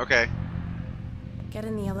 Okay. Get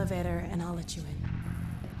in the elevator and I'll let you in.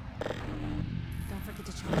 Don't forget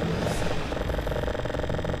to charge yours.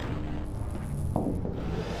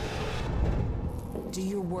 Do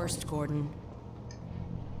your worst, Gordon.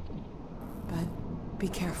 But be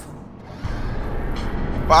careful.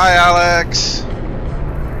 Bye, Alex.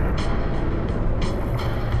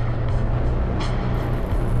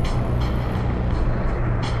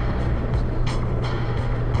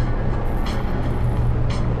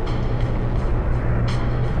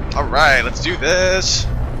 All right, let's do this.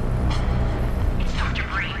 It's Dr.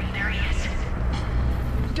 Breen. There he is.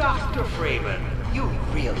 Dr. Freeman, you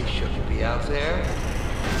really shouldn't be out there.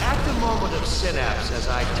 At the moment of synapse, as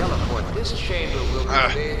I teleport, this chamber will be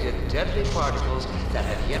bathed in deadly particles that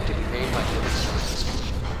have yet to be made by human science.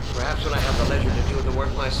 Perhaps when I have the leisure to do the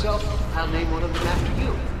work myself, I'll name one of them after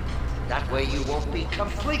you. That way you won't be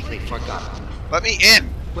completely forgotten. Let me in.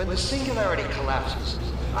 When the singularity collapses,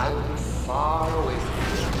 I will be far away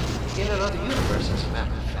from you. In another universe, as a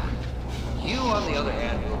matter of fact. You, on the other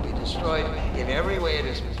hand, will be destroyed in every way it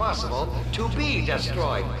is possible to be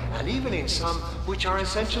destroyed, and even in some which are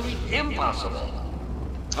essentially impossible.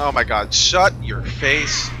 Oh my god, shut your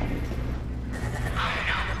face. Oh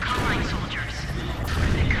no, Combine soldiers. Where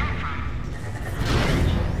did they come from?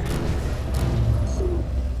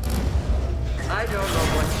 I don't know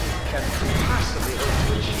what you can possibly hope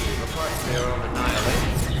to achieve apart from their own annihilation.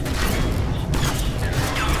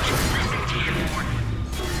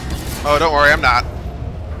 Oh, don't worry, I'm not.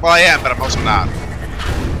 Well, I am, but I'm also not.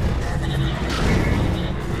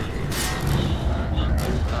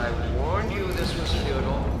 I warned you this was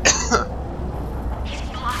futile. He's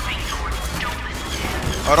bluffing, Gordon. Don't listen to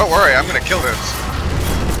him. Oh, don't worry, I'm gonna kill this.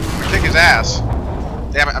 I'm gonna kick his ass.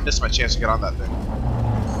 Damn it, I missed my chance to get on that thing.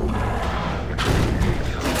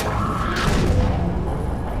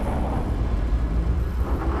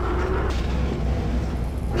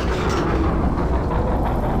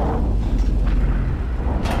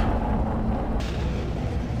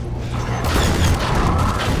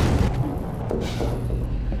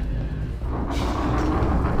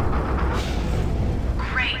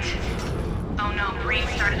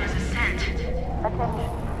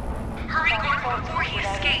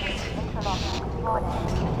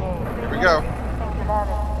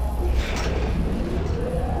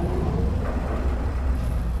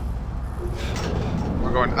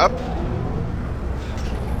 Going up.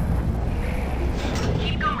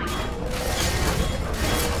 Keep going.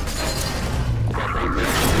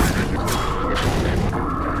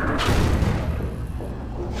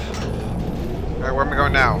 Alright, where am I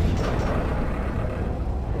going now?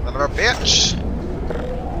 Son of a bitch!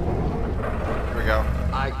 Here we go.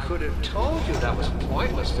 I could have told you that was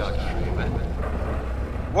pointless, Dr. Freeman.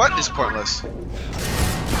 What is pointless?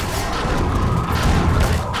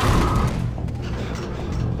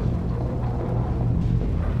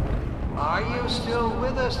 Are you still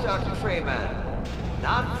with us, Dr. Freeman?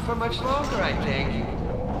 Not for much longer, I think.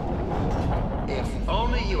 If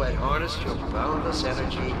only you had harnessed your boundless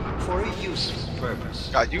energy for a useful purpose.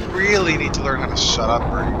 God, you really need to learn how to shut up,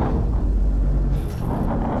 Bertie. Oh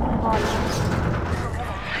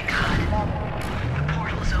my god. The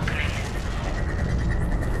portal is opening.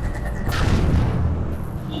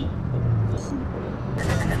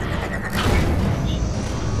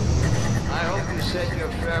 I hope you said your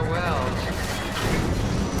farewells.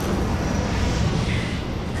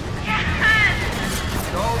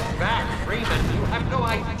 Go back, Freeman. You have no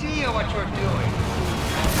idea what you're doing.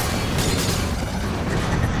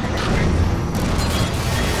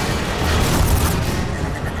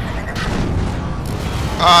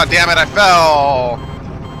 Ah, damn it, I fell!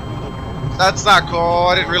 That's not cool,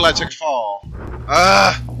 I didn't realize I could fall.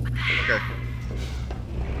 Okay.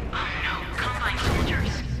 Oh no, Combine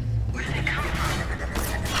soldiers. Where did they come from?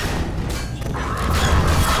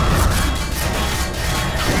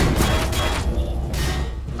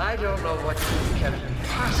 I don't know what you can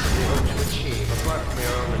possibly hope to achieve apart from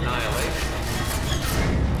your own annihilation?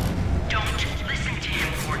 Don't listen to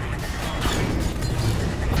him, Gordon.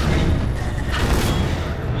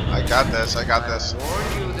 I got this. I got this. I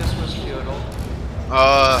warned you this was futile.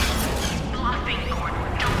 He's bluffing, Gordon.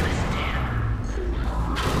 Don't listen to him.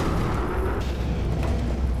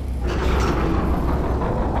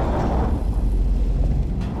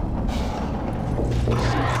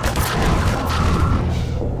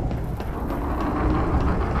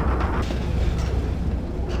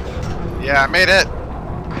 Yeah, I made it.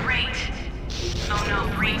 Great. Oh no,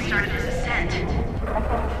 Breen started his ascent.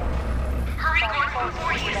 Hurry, Gordon,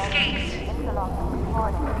 before he escapes. Interlocking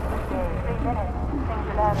warning. 3 minutes.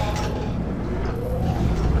 Singularity.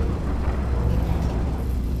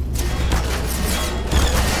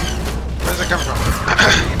 Where's it coming from?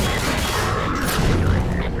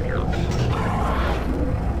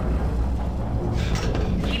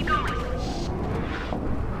 Keep going.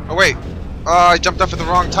 Oh wait. I jumped up at the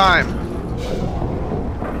wrong time.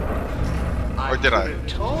 Or did I?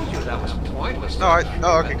 Told you that was pointless. No, I.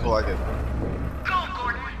 Oh, okay, cool. I did. Go,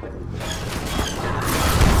 Gordon.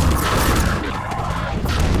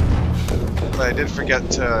 But I did forget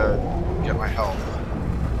to get my health.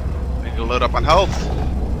 I need to load up on health.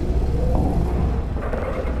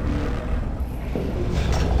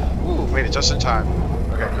 Ooh, made it just in time.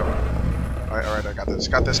 Okay, cool. Alright, I got this.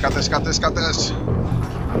 Got this.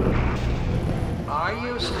 Are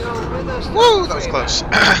you still with us? Woo, that was close.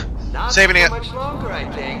 Not Saving so it. much longer, I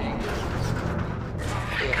think.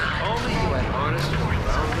 If only you had harnessed the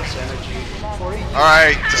boundless energy for each.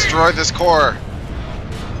 Alright, destroy this core.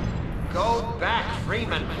 Go back,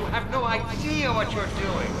 Freeman. You have no idea what you're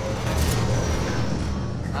doing.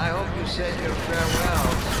 I hope you said your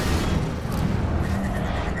farewells.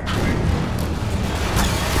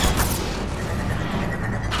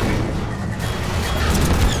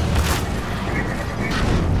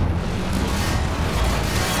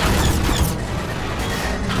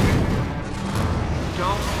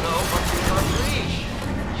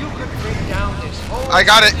 I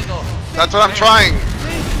got it. That's what I'm trying.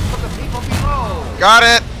 Got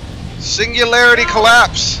it. Singularity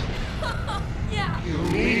collapse. Yeah.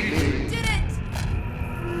 Did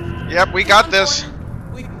it. Yep, we got this.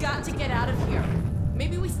 We've got to get out of here.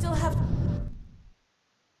 Maybe we still have.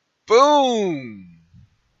 Boom.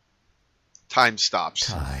 Time stops.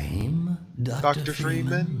 Time, Dr.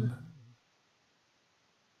 Freeman.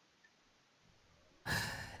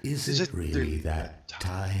 Is it really that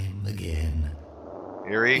time again?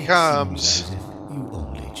 Here he It comes. seems as if you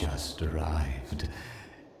only just arrived.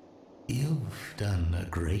 You've done a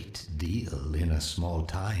great deal in a small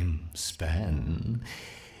time span.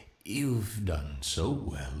 You've done so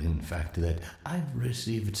well, in fact, that I've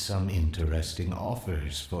received some interesting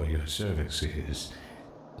offers for your services.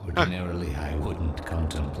 Ordinarily, I wouldn't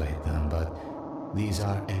contemplate them, but these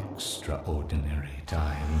are extraordinary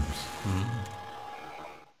times.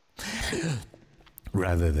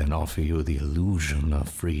 Rather than offer you the illusion of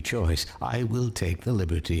free choice, I will take the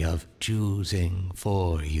liberty of choosing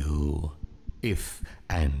for you, if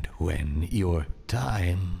and when your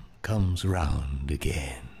time comes round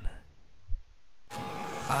again.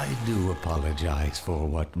 I do apologize for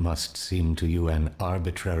what must seem to you an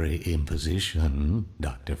arbitrary imposition,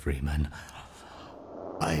 Dr. Freeman.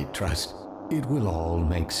 I trust it will all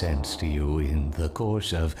make sense to you in the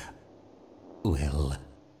course of, well,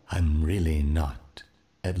 I'm really not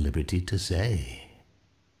at liberty to say.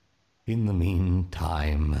 In the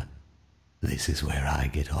meantime, this is where I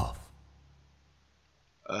get off.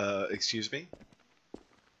 Excuse me?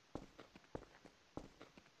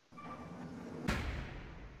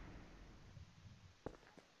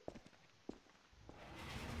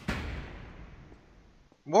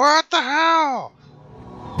 What the hell?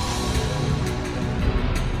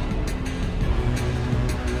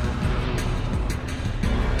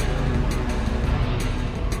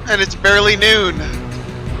 And it's barely noon.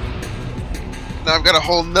 Now I've got a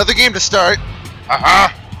whole nother game to start.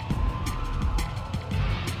 Haha!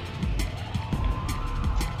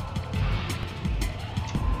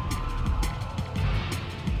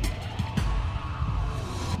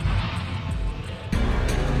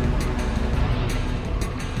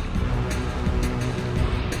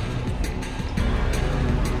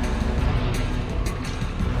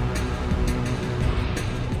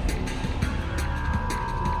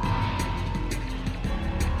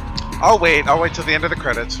 I'll wait till the end of the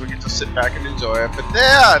credits. We can just sit back and enjoy it. But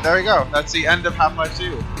yeah, there we go. That's the end of Half-Life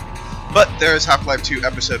 2. But there is Half-Life 2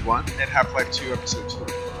 Episode 1 and Half-Life 2 Episode 2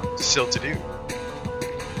 still to do.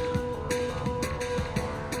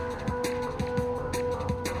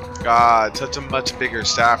 God, such a much bigger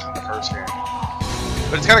staff than the first game.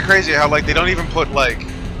 But it's kind of crazy how like they don't even put like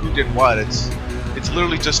who did what. It's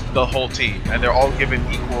literally just the whole team, and they're all given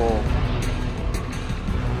equal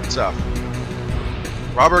stuff.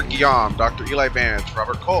 Robert Guillaume, Dr. Eli Vance,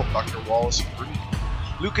 Robert Culp, Dr. Wallace Green,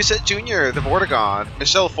 Lucas Et Jr., The Vortigaunt,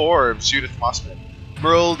 Michelle Forbes, Judith Mossman,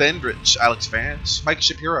 Merle Dendrich, Alex Vance, Mike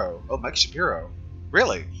Shapiro. Oh, Mike Shapiro.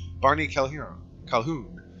 Really? Barney Calhoun.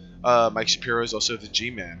 Mike Shapiro is also the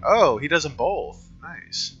G-Man. Oh, he does them both.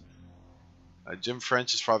 Nice. Jim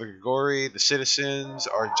French is Father Grigori. The Citizens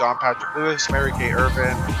are John Patrick Lewis, Mary Kay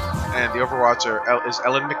Irvin, and the Overwatcher is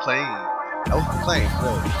Ellen McLean. Ellen McLean,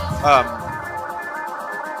 really.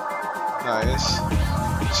 Nice.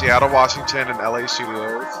 Seattle, Washington, and LA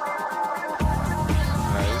Studios.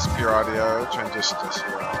 Nice. Pure Audio. Transition to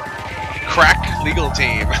Seattle. Crack Legal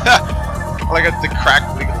Team. I like the Crack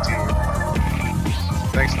Legal Team.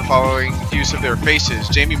 Thanks to the following use of their faces: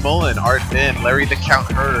 Jamie Mullen, Art Finn, Larry the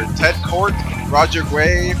Count Hurd, Ted Court, Roger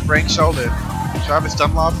Gray, Frank Sheldon, Travis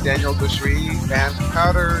Dunlop, Daniel Bushri, Van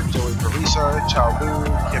Powder, Joey Parisa, Chow Lu,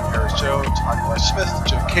 Kim Harris Jones, Michael S. Smith,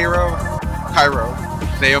 Joe Cairo,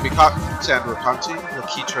 Naomi Cotton, Sandra Conti,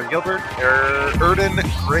 Lakeitra Gilbert, Erden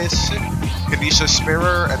Grayson, Kanisha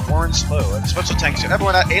Sparrow, and Warren Slow. And special thanks to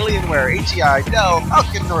everyone at Alienware, ATI, Dell,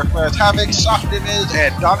 Falcon Northwest, Havoc, Soft Image,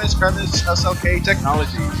 and Donis Premise SLK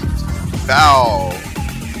Technologies. Valve,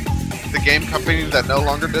 the game company that no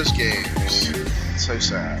longer does games. It's so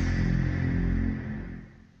sad.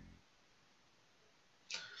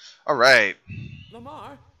 Alright.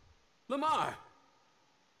 Lamar!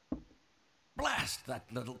 Blast that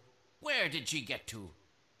little... Where did she get to?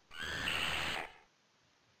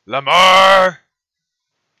 Lamar!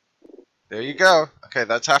 There you go. Okay,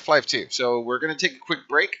 that's Half-Life 2. So we're going to take a quick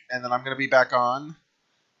break, and then I'm going to be back on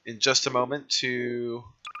in just a moment to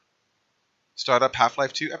start up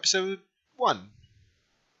Half-Life 2 Episode 1.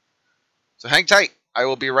 So hang tight. I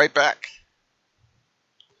will be right back.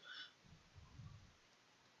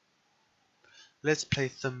 Let's play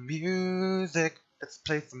some music. Let's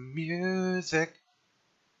play some music.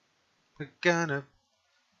 We're gonna...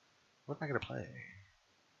 What am I gonna play?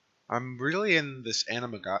 I'm really in this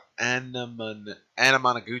Anamanaguchi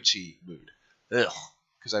mood. Ugh.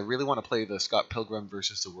 Because I really want to play the Scott Pilgrim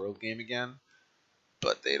vs. the World game again.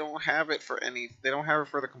 But they don't have it for they don't have it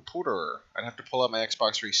for the computer. I'd have to pull out my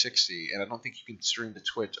Xbox 360, and I don't think you can stream to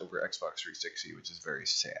Twitch over Xbox 360, which is very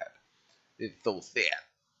sad. It's so sad.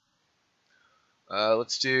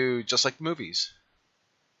 Let's do Just Like the Movies.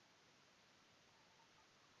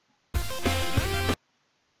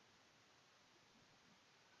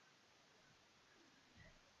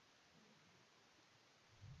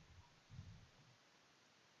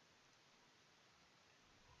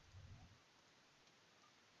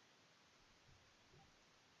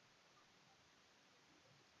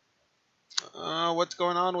 What's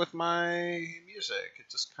going on with my music?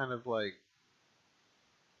 It just kind of like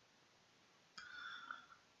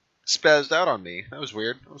spazzed out on me. That was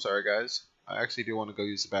weird. I'm sorry, guys. I actually do want to go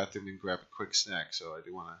use the bathroom and grab a quick snack, so I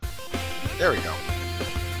do want to... There we go.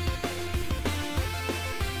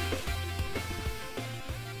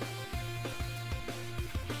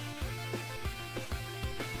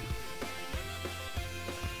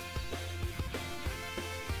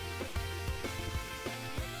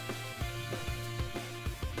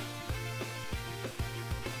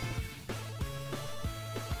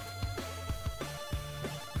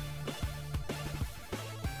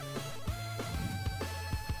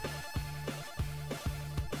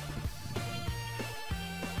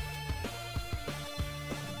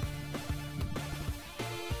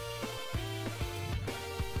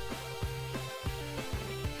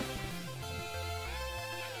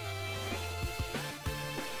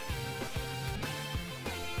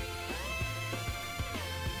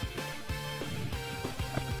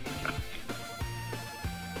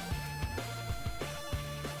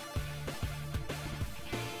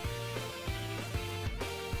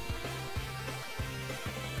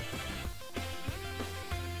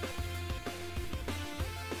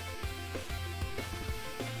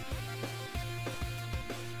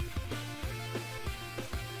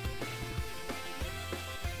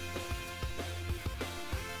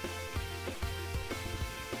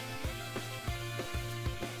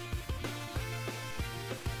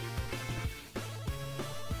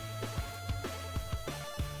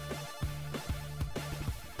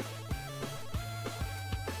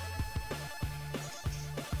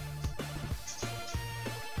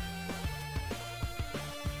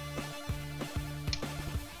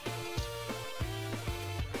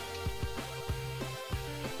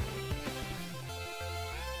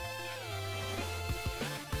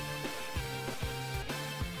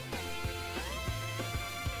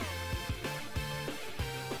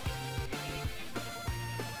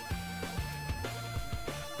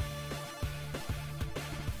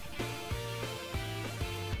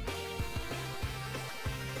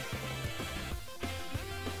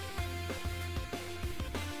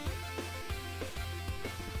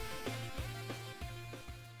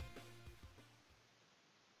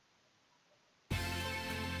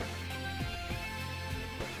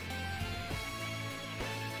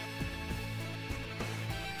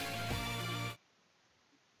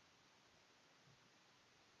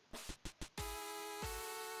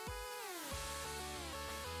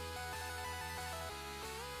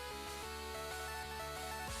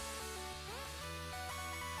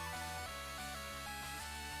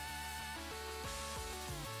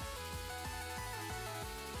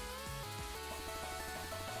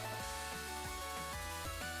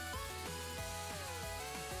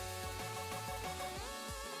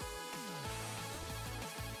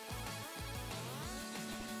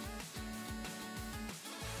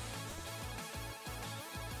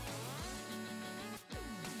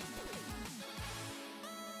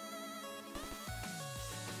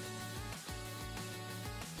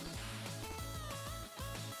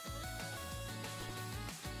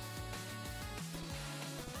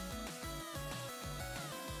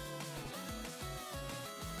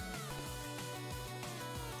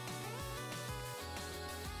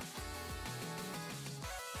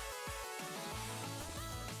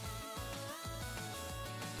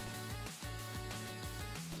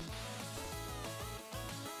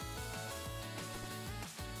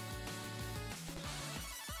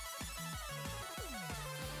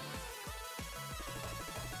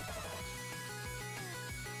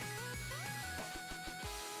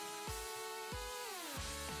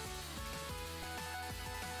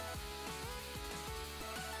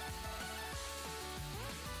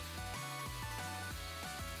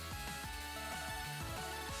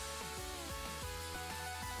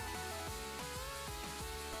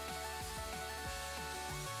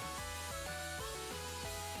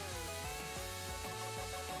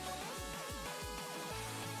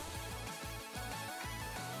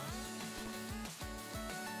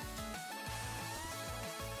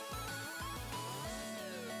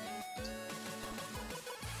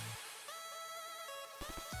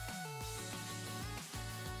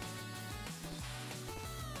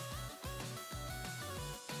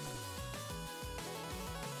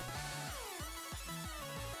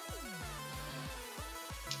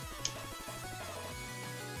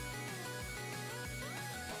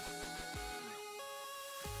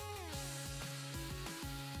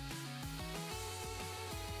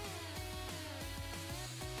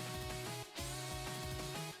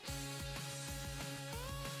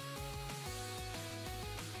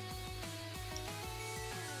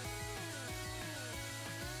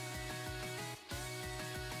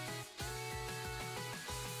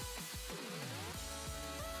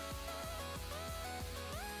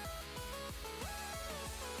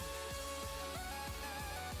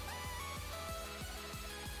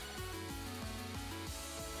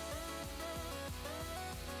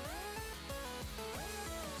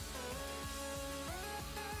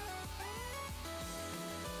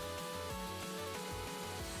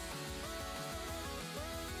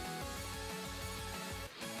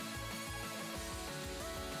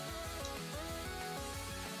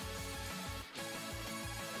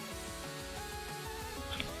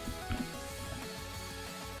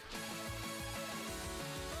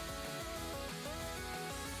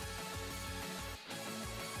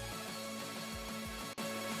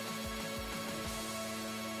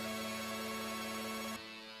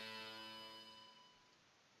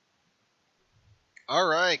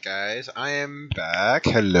 Alright guys, I am back.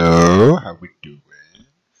 Hello, how we doing?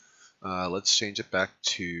 Let's change it back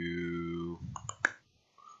to...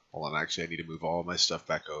 Hold on, actually I need to move all my stuff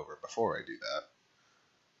back over before I do that.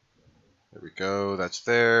 There we go, that's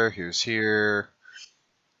there, here's here.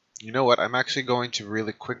 You know what, I'm actually going to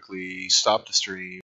really quickly stop the stream